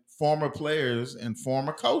 and former players and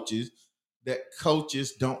former coaches, that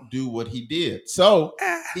coaches don't do what he did. So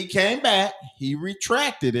he came back, he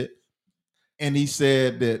retracted it, and he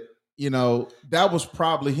said that, that was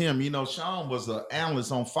probably him. Sean was an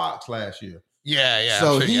analyst on Fox last year. Yeah.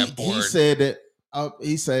 So he said that,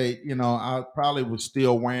 he said, I probably was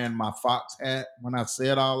still wearing my Fox hat when I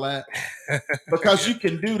said all that, because you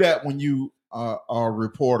can do that when you are a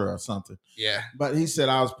reporter or something. Yeah. But he said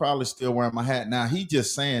I was probably still wearing my hat. Now he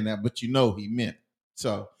just saying that, but he meant it.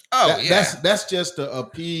 So that's just to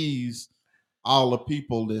appease all the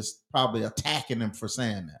people that's probably attacking him for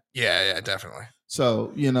saying that. Yeah, definitely.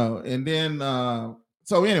 So, and then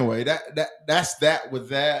so anyway, that's that with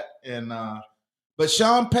that. And but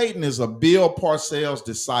Sean Payton is a Bill Parcells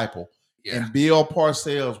disciple. Yeah. And Bill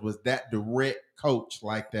Parcells was that direct coach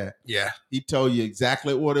like that. Yeah. He told you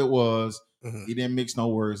exactly what it was. Mm-hmm. He didn't mix no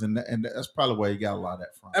words. And that's probably where he got a lot of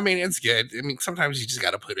that from. I mean, it's good. I mean, sometimes you just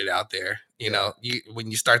got to put it out there. You know,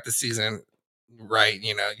 when you start the season, right,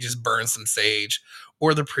 you just burn some sage,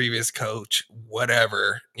 or the previous coach,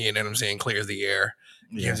 whatever, you know what I'm saying, clears the air,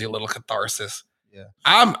 gives you a little catharsis. Yeah.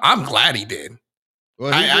 I'm glad he did.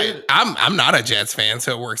 Well, I'm not a Jets fan,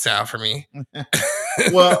 so it works out for me.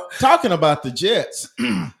 Well, talking about the Jets,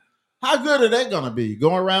 how good are they going to be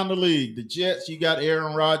going around the league? The Jets, you got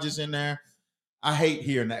Aaron Rodgers in there. I hate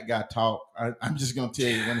hearing that guy talk. I'm just going to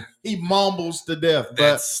tell you, when he mumbles to death.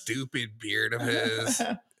 That stupid beard of his.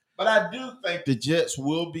 But I do think the Jets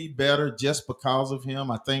will be better just because of him.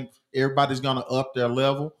 I think everybody's going to up their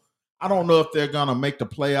level. I don't know if they're going to make the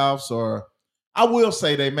playoffs, or I will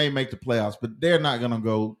say they may make the playoffs, but they're not going to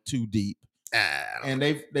go too deep. And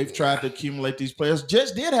they've tried to accumulate these players.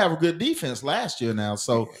 Jets did have a good defense last year now.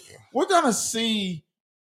 So we're going to see,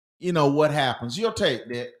 what happens. Your take,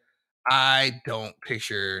 Nick. I don't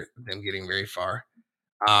picture them getting very far.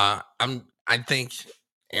 I think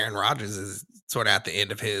Aaron Rodgers is sort of at the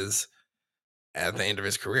end of his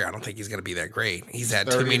career. I don't think he's going to be that great. He's had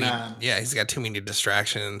 39. too many. Yeah, he's got too many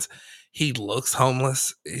distractions. He looks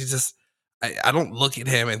homeless. He's just. I don't look at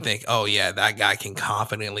him and think, oh yeah, that guy can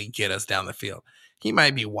confidently get us down the field. He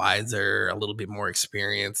might be wiser, a little bit more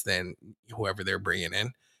experienced than whoever they're bringing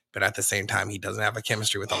in, but at the same time, he doesn't have a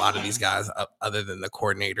chemistry with a lot of these guys other than the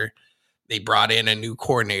coordinator. They brought in a new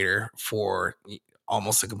coordinator for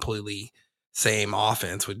almost a completely same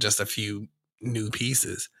offense with just a few new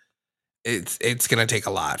pieces. It's going to take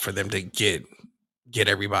a lot for them to get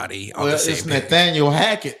everybody on the same page. It's Nathaniel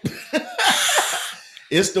Hackett.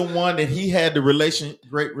 It's the one that he had the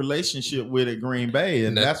great relationship with at Green Bay,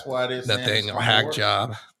 and that's why they're saying Nathaniel Hack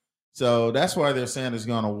job. So that's why they're saying it's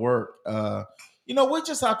going to work. We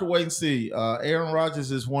just have to wait and see. Aaron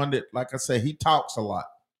Rodgers is one that, like I say, he talks a lot.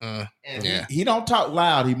 And he don't talk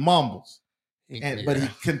loud. He mumbles. But he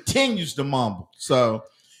continues to mumble. So,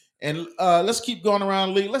 And let's keep going around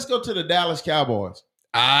the league. Let's go to the Dallas Cowboys.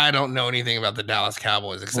 I don't know anything about the Dallas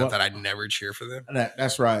Cowboys except that I never cheer for them.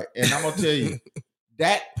 That's right. And I'm going to tell you,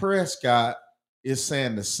 Dak Prescott is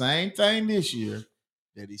saying the same thing this year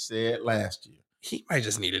that he said last year. He might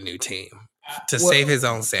just need a new team. To save his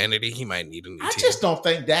own sanity, he might need a new team. I just don't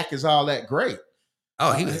think Dak is all that great.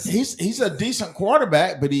 Oh, he's a decent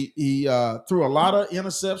quarterback, but he threw a lot of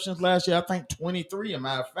interceptions last year. I think 23, as a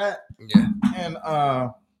matter of fact. Yeah. And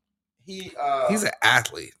he's an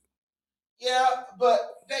athlete. Yeah, but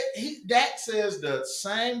Dak says the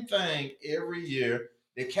same thing every year.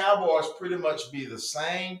 The Cowboys pretty much be the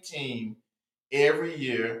same team every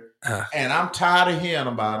year. And I'm tired of hearing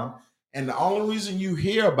about them. And the only reason you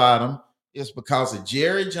hear about them is because of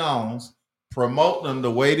Jerry Jones promoting them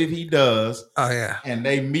the way that he does. Oh, yeah. And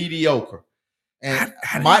they mediocre. And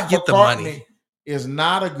how do Mike you get the money? Is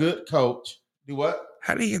not a good coach. Do what?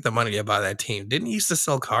 How do you get the money to buy that team? Didn't he used to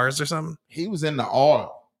sell cars or something? He was in the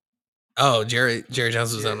oil. Oh, Jerry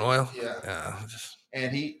Jones was in oil? Yeah.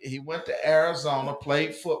 And he went to Arizona,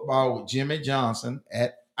 played football with Jimmy Johnson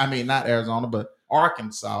not Arizona, but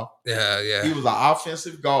Arkansas. Yeah. He was an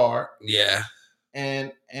offensive guard. Yeah.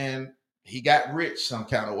 And he got rich some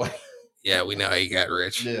kind of way. Yeah, we know he got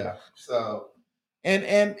rich. Yeah. So and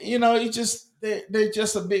they're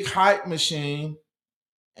just a big hype machine.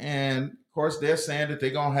 And of course they're saying that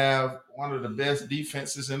they're gonna have one of the best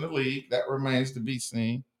defenses in the league. That remains to be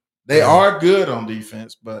seen. They are good on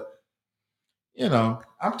defense, but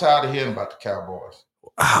I'm tired of hearing about the Cowboys.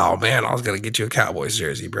 Oh man, I was gonna get you a Cowboys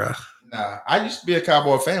jersey, bro. Nah, I used to be a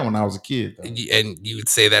Cowboy fan when I was a kid, though. And you would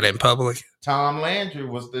say that in public? Tom Landry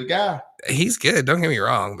was the guy. He's good. Don't get me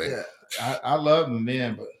wrong, but I loved him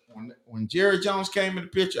then. But when Jerry Jones came in the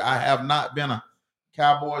picture, I have not been a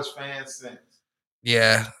Cowboys fan since.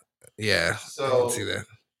 Yeah. So I can see that.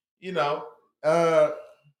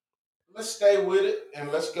 Let's stay with it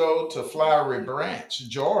and let's go to Flowery Branch,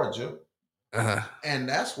 Georgia. And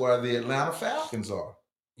that's where the Atlanta Falcons are.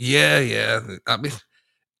 Yeah. I mean,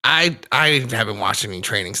 I haven't watched any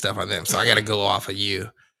training stuff on them, so I got to go off of you.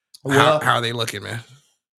 How are they looking, man?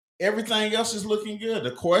 Everything else is looking good.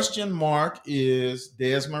 The question mark is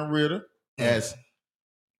Desmond Ridder, as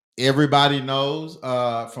everybody knows.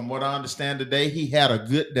 From what I understand today, he had a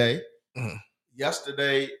good day.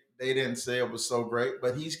 Yesterday, they didn't say it was so great,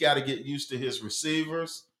 but he's got to get used to his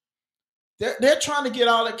receivers. They're trying to get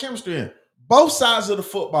all that chemistry in. Both sides of the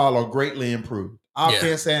football are greatly improved,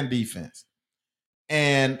 offense and defense.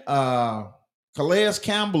 And Calais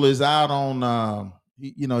Campbell is out on,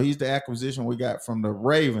 he's the acquisition we got from the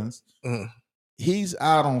Ravens. He's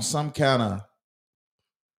out on some kind of,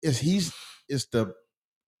 it's the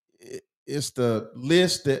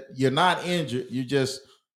list that you're not injured, you're just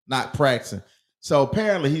not practicing. So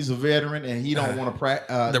apparently he's a veteran and he don't want to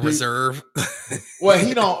practice. Reserve. Well,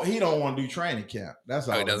 he don't want to do training camp. That's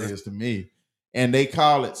all it is to me. And they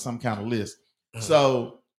call it some kind of list.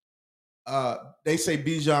 So they say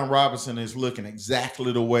Bijan Robinson is looking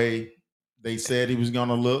exactly the way they said he was going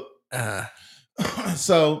to look.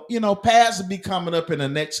 So, pads will be coming up in the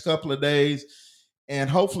next couple of days. And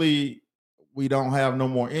hopefully we don't have no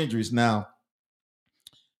more injuries. Now,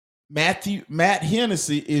 Matt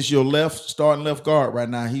Hennessy is your starting left guard right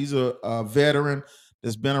now. He's a veteran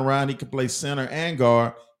that's been around. He can play center and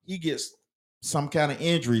guard. He gets some kind of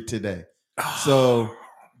injury today. So,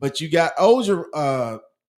 but you got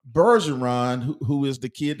Bergeron, who is the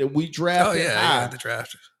kid that we drafted. The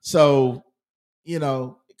draft. So,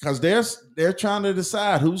 because they're trying to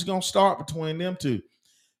decide who's going to start between them two.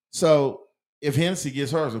 So, if Hennessy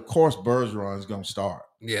gets hurt, of course Bergeron is going to start.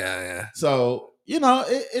 Yeah. So,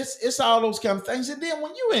 it's all those kind of things. And then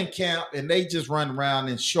when you in camp and they just run around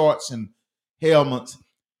in shorts and helmets,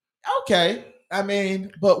 okay. I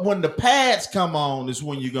mean, but when the pads come on is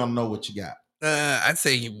when you're gonna know what you got. I'd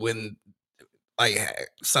say when,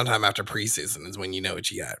 sometime after preseason is when you know what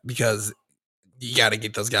you got, because you got to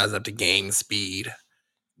get those guys up to game speed.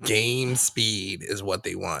 Game speed is what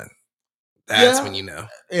they want. That's when you know.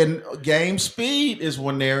 And game speed is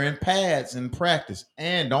when they're in pads in practice.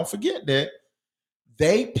 And don't forget that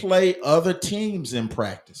they play other teams in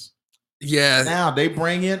practice. Yeah. Now they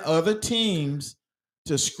bring in other teams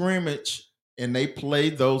to scrimmage and they play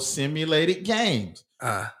those simulated games.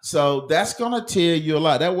 So that's going to tell you a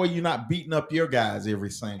lot. That way you're not beating up your guys every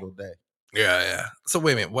single day. Yeah. So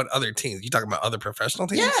wait a minute. What other teams? You talking about other professional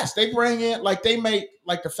teams? Yes. They bring in,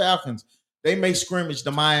 the Falcons, they may scrimmage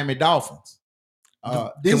the Miami Dolphins.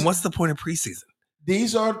 And what's the point of preseason?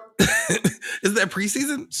 These are... Is that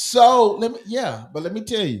preseason? So, let me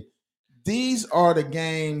tell you. These are the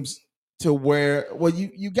games to where,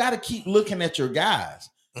 you got to keep looking at your guys.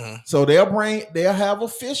 So they'll have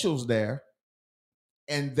officials there,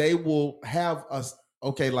 and they will have us.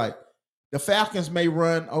 Okay, like the Falcons may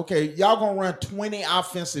run. Okay, y'all gonna run 20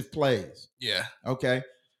 offensive plays. Yeah. Okay.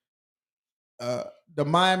 The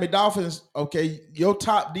Miami Dolphins. Okay, your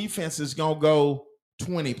top defense is gonna go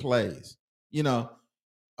 20 plays.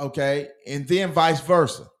 Okay, and then vice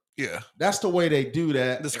versa. Yeah, that's the way they do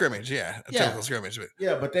that. The scrimmage, typical scrimmage.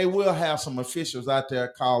 But they will have some officials out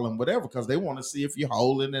there calling whatever because they want to see if you're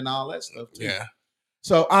holding and all that stuff too. Yeah.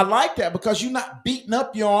 So I like that because you're not beating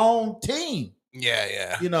up your own team.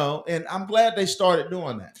 Yeah. And I'm glad they started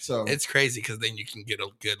doing that. So it's crazy because then you can get a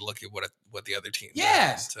good look at what the other team.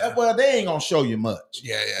 Yes. Well, they ain't gonna show you much.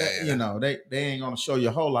 Yeah. They ain't gonna show you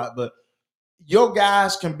a whole lot, but your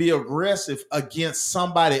guys can be aggressive against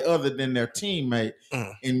somebody other than their teammate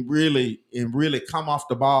and really come off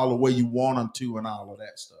the ball the way you want them to and all of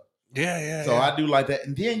that stuff. Yeah. So I do like that.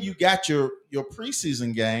 And then you got your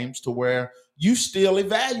preseason games to where you still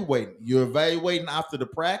evaluating. You're evaluating after the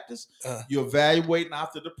practice. You're evaluating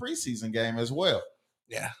after the preseason game as well.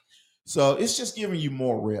 Yeah. So it's just giving you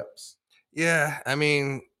more reps. Yeah. I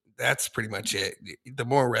mean, that's pretty much it. The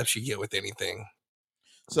more reps you get with anything,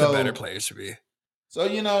 the better players should be. So,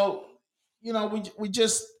 we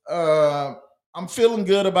just I'm feeling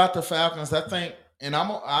good about the Falcons. I think, and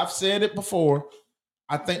I've said it before,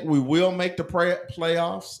 I think we will make the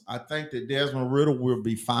playoffs. I think that Desmond Riddle will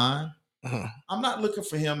be fine. I'm not looking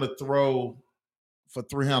for him to throw for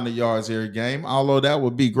 300 yards every game, although that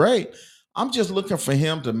would be great. I'm just looking for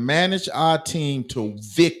him to manage our team to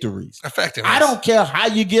victories. Effectiveness. I don't care how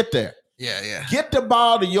you get there. Yeah. Get the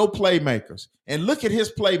ball to your playmakers and look at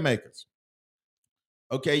his playmakers.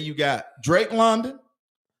 Okay, you got Drake London.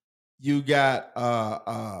 You got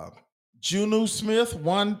Juju Smith,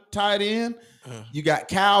 one tight end. You got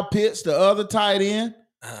Kyle Pitts, the other tight end.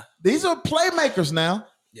 These are playmakers now.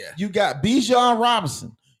 Yeah. You got Bijan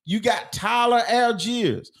Robinson. You got Tyler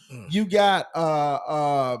Algiers. You got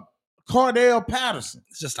Cordell Patterson.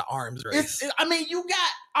 It's just an arms race. You got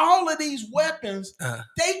all of these weapons.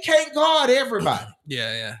 They can't guard everybody.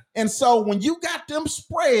 Yeah. And so when you got them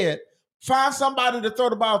spread, find somebody to throw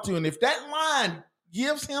the ball to. And if that line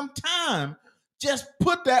gives him time, just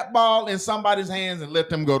put that ball in somebody's hands and let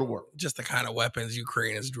them go to work. Just the kind of weapons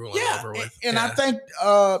Ukraine is drooling over with. And I think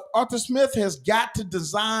Arthur Smith has got to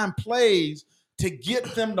design plays to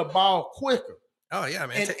get them the ball quicker. Oh, yeah,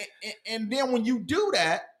 man. And then when you do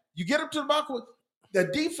that, you get them to the ball quick. The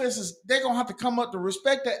defenses, they're going to have to come up to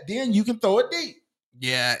respect that. Then you can throw it deep.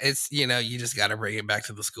 Yeah, it's, you just got to bring it back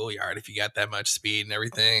to the schoolyard if you got that much speed and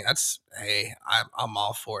everything. I'm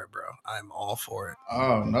all for it, bro. I'm all for it.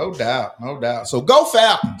 Oh, no doubt. So go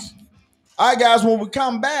Falcons. All right, guys, when we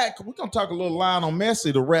come back, we're going to talk a little Lionel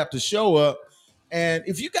Messi to wrap the show up. And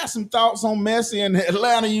if you got some thoughts on Messi and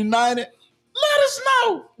Atlanta United, let us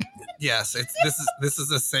know. Yes, this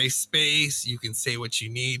is a safe space. You can say what you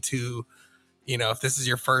need to. If this is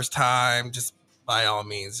your first time, just by all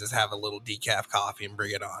means, just have a little decaf coffee and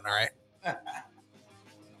bring it on, all right?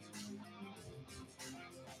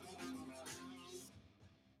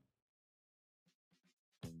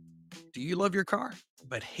 Do you love your car,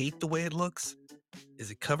 but hate the way it looks?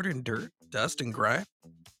 Is it covered in dirt, dust, and grime?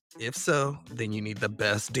 If so, then you need the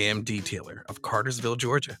best damn detailer of Cartersville,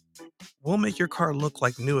 Georgia. We'll make your car look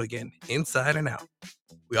like new again, inside and out.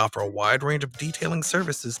 We offer a wide range of detailing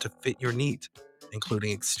services to fit your needs,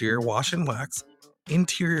 including exterior wash and wax,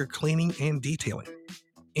 interior cleaning and detailing,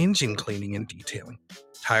 engine cleaning and detailing,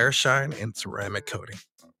 tire shine, and ceramic coating.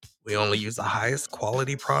 We only use the highest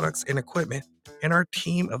quality products and equipment, and our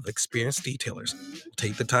team of experienced detailers will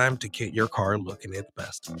take the time to get your car looking its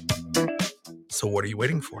best. So what are you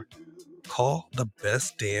waiting for? Call the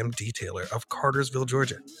best damn detailer of Cartersville,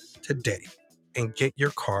 Georgia today and get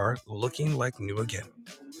your car looking like new again.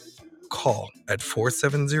 Call at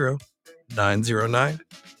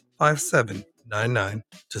 470-909-5799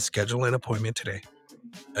 to schedule an appointment today.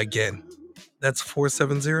 Again, that's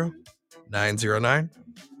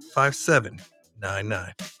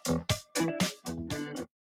 470-909-5799.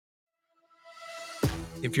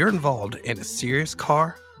 If you're involved in a serious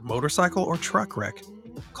car, motorcycle, or truck wreck,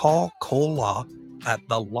 call Cole Law at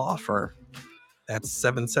The Law Firm. That's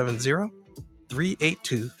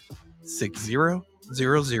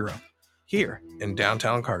 770-382-6000 here in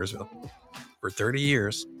downtown Cartersville. For 30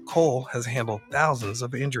 years, Cole has handled thousands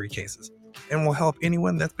of injury cases and will help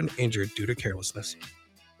anyone that's been injured due to carelessness.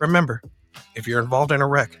 Remember, if you're involved in a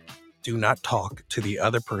wreck, do not talk to the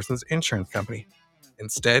other person's insurance company.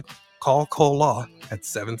 Instead, call Cole Law at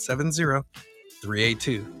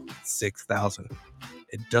 770-382-6000.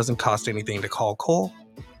 It doesn't cost anything to call Cole,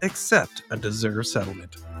 accept a deserved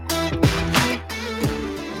settlement.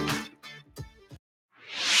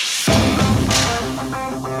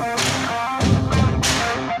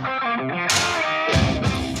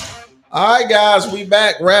 All right, guys, we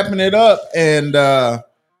back wrapping it up, and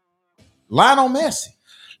Lionel Messi.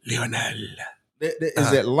 Lionel.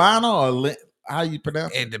 Is it Lionel or how you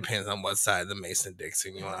pronounce it? It depends on what side of the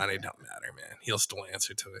Mason-Dixon you're on. It don't matter, man. He'll still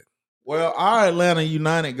answer to it. Well, our Atlanta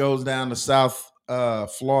United goes down to South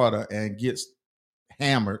Florida and gets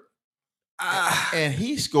hammered, and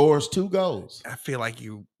he scores 2 goals. I feel like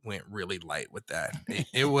you went really light with that.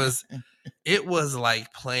 It was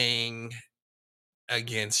like playing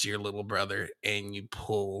against your little brother and you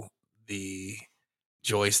pull the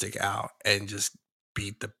joystick out and just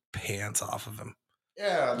beat the pants off of him.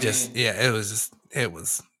 Yeah, it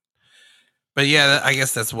was. But yeah, I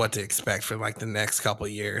guess that's what to expect for like the next couple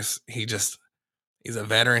of years. He's a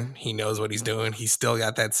veteran. He knows what he's doing. He's still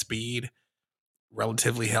got that speed,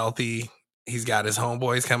 relatively healthy. He's got his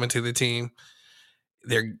homeboys coming to the team.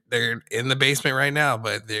 They're in the basement right now,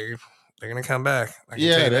 but they're gonna come back. I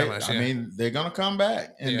mean, they're gonna come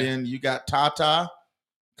back, and then you got Tata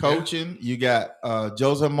coaching. You got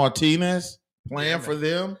Joseph Martinez playing for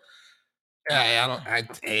them.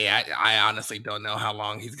 I honestly don't know how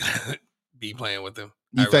long he's gonna be playing with them.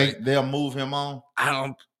 You think they'll move him on?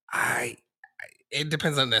 It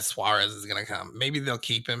depends on if Suarez is gonna come. Maybe they'll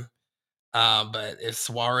keep him. But if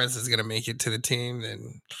Suarez is gonna make it to the team,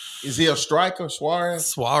 then is he a striker?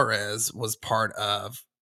 Suarez was part of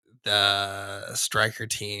the striker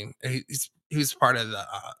team. He was part of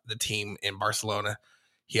the team in Barcelona.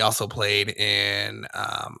 He also played in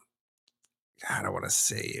God, I want to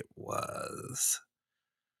say it was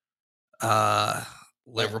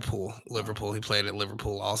Liverpool. He played at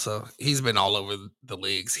Liverpool also. He's been all over the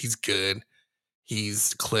leagues. He's good.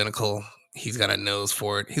 He's clinical. He's got a nose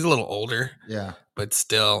for it. He's a little older. Yeah. But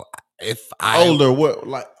still, older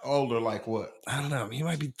like what? I don't know. He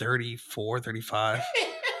might be 34, 35.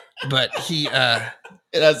 But he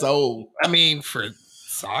that's old. I mean, for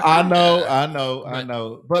soccer. I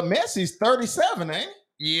know. But Messi's 37, ain't he?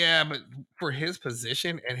 Yeah, but for his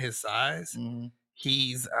position and his size,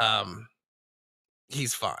 he's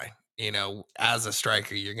fine. You know, as a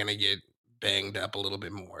striker, you're gonna get banged up a little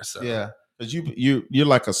bit more. So yeah. Because you're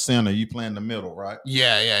like a center. You play in the middle, right?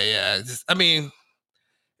 Yeah. I mean,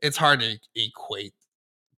 it's hard to equate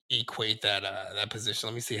that position.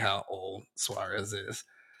 Let me see how old Suarez is.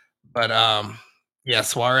 But yeah,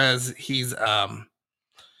 Suarez, he's a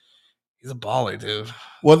baller, dude.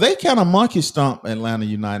 Well, they kind of monkey stomped Atlanta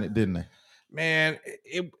United, didn't they? Man,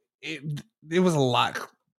 it was a lot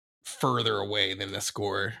further away than the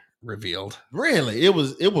score revealed. Really? It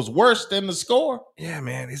was worse than the score? Yeah,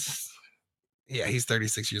 man. He's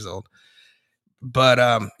 36 years old.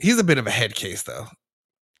 But he's a bit of a head case though.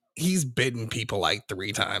 He's bitten people like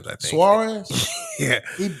 3 times, I think. Suarez? Yeah.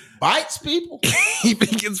 He bites people? He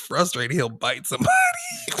gets frustrated, he'll bite somebody.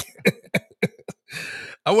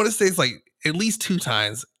 I want to say it's like at least 2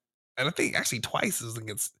 times. And I think actually twice is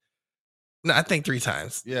against. No, I think 3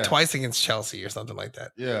 times. Yeah. Twice against Chelsea or something like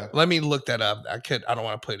that. Yeah. Let me look that up. I don't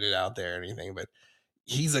want to put it out there or anything, but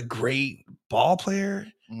he's a great ball player.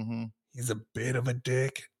 Mm-hmm. He's a bit of a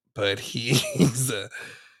dick, but he's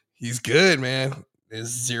good, man. There's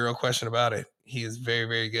zero question about it. He is very,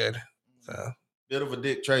 very good. So bit of a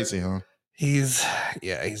Dick Tracy, huh? He's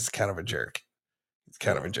kind of a jerk. He's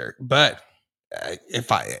kind of a jerk. But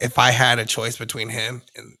if I had a choice between him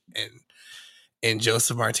and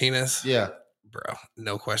Joseph Martinez, yeah, bro,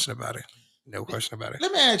 no question about it. No question about it.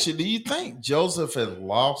 Let me ask you: do you think Joseph has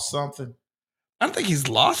lost something? I don't think he's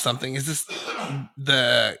lost something. It's just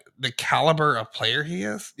the caliber of player he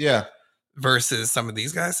is. Yeah. Versus some of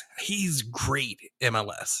these guys, he's great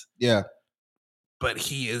MLS. Yeah. But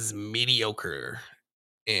he is mediocre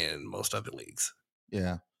in most other leagues.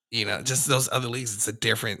 Yeah. You know, just those other leagues, it's a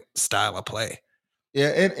different style of play. Yeah,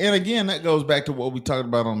 and again, that goes back to what we talked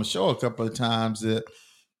about on the show a couple of times, that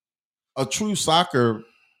a true soccer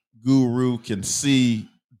guru can see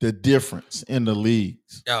the difference in the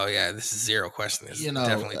leagues. Oh, yeah, this is zero question. This is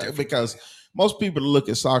definitely different. Because most people look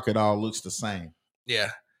at soccer, it all looks the same.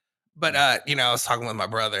 Yeah. But, I was talking with my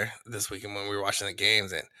brother this weekend when we were watching the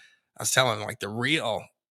games, and I was telling him, like, the real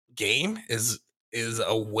game is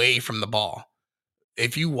away from the ball.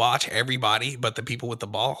 If you watch everybody but the people with the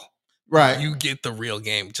ball, right, you get the real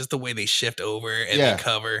game. Just the way they shift over and they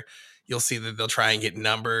cover. You'll see that they'll try and get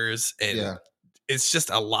numbers, and it's just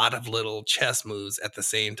a lot of little chess moves at the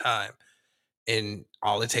same time. And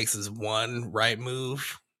all it takes is one right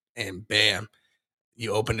move, and bam,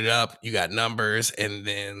 You open it up, you got numbers, and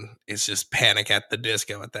then it's just Panic at the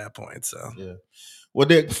Disco at that point. So yeah. Well,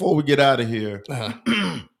 Dick, before we get out of here,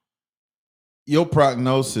 your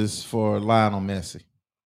prognosis for Lionel Messi?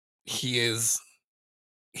 He is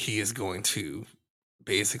going to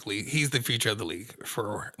basically, he's the future of the league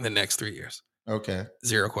for the next 3 years. Okay.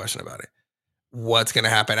 Zero question about it. What's going to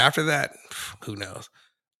happen after that? Who knows?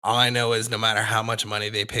 All I know is no matter how much money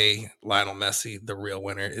they pay Lionel Messi, the real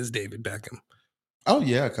winner is David Beckham. Oh,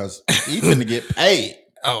 yeah, because he's going to get paid.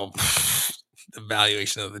 Oh, the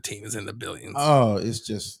valuation of the team is in the billions. Oh, it's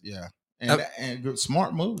just, yeah. And good,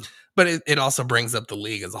 smart move. But it also brings up the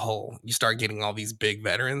league as a whole. You start getting all these big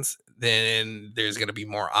veterans, then there's going to be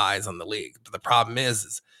more eyes on the league. But the problem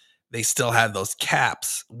is they still have those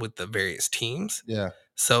caps with the various teams. Yeah.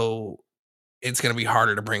 So it's going to be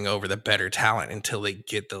harder to bring over the better talent until they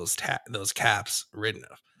get those caps ridden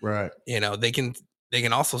of. Right. You know, they can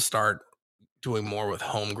also start doing more with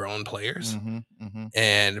homegrown players.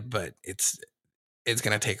 But it's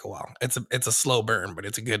going to take a while. It's a slow burn, but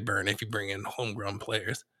it's a good burn if you bring in homegrown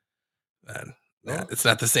players. And it's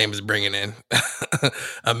not the same as bringing in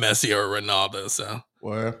a Messi or a Ronaldo. So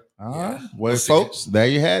well, folks, there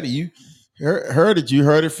you had it. You heard it. You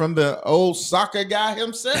heard it from the old soccer guy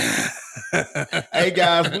himself. Hey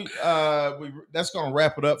guys, we that's gonna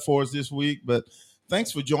wrap it up for us this week. But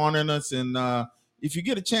thanks for joining us. And if you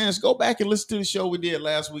get a chance, go back and listen to the show we did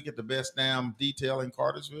last week at the Best Damn Detail in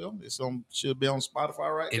Cartersville. Should be on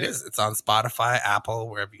Spotify, right? It is. It's on Spotify, Apple,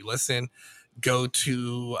 wherever you listen. Go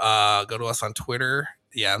to us on Twitter.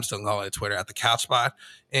 Yeah, I'm still calling it Twitter at the Couch Spot.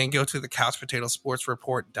 And go to the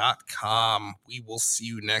CouchPotatoSportsReport.com. We will see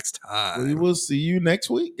you next time. We will see you next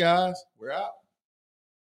week, guys. We're out.